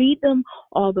you would feed them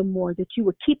all the more, that you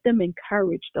would keep them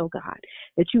encouraged, oh God,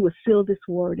 that you would seal this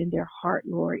word in their heart,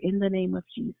 Lord, in the name of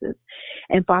Jesus.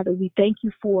 And Father, we thank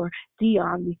you for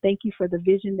Dion. We thank you for the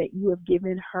vision that you have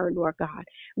given her, Lord God.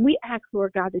 We ask,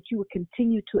 Lord God, that you would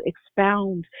continue to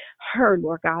expound her,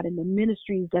 Lord God, in the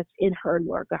ministries that's in her,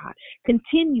 Lord God.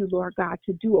 Continue, Lord God,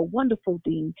 to do a wonderful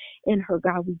thing in her,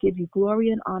 God. We give you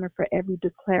glory and honor for every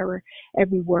declarer,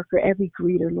 every worker, every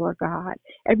greeter, Lord God,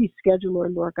 every scheduler,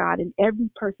 Lord God, and every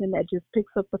person that just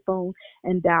picks up the phone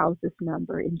and dials this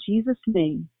number. In Jesus'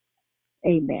 name,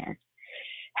 amen.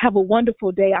 Have a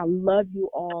wonderful day. I love you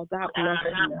all. God bless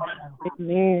you.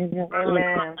 Amen.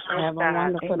 Amen. Have a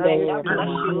wonderful day. God bless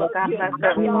you. God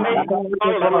bless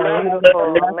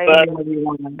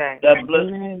everyone. God bless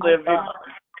everyone.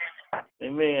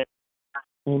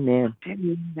 Amen.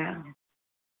 Amen.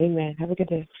 Amen. Have a good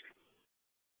day.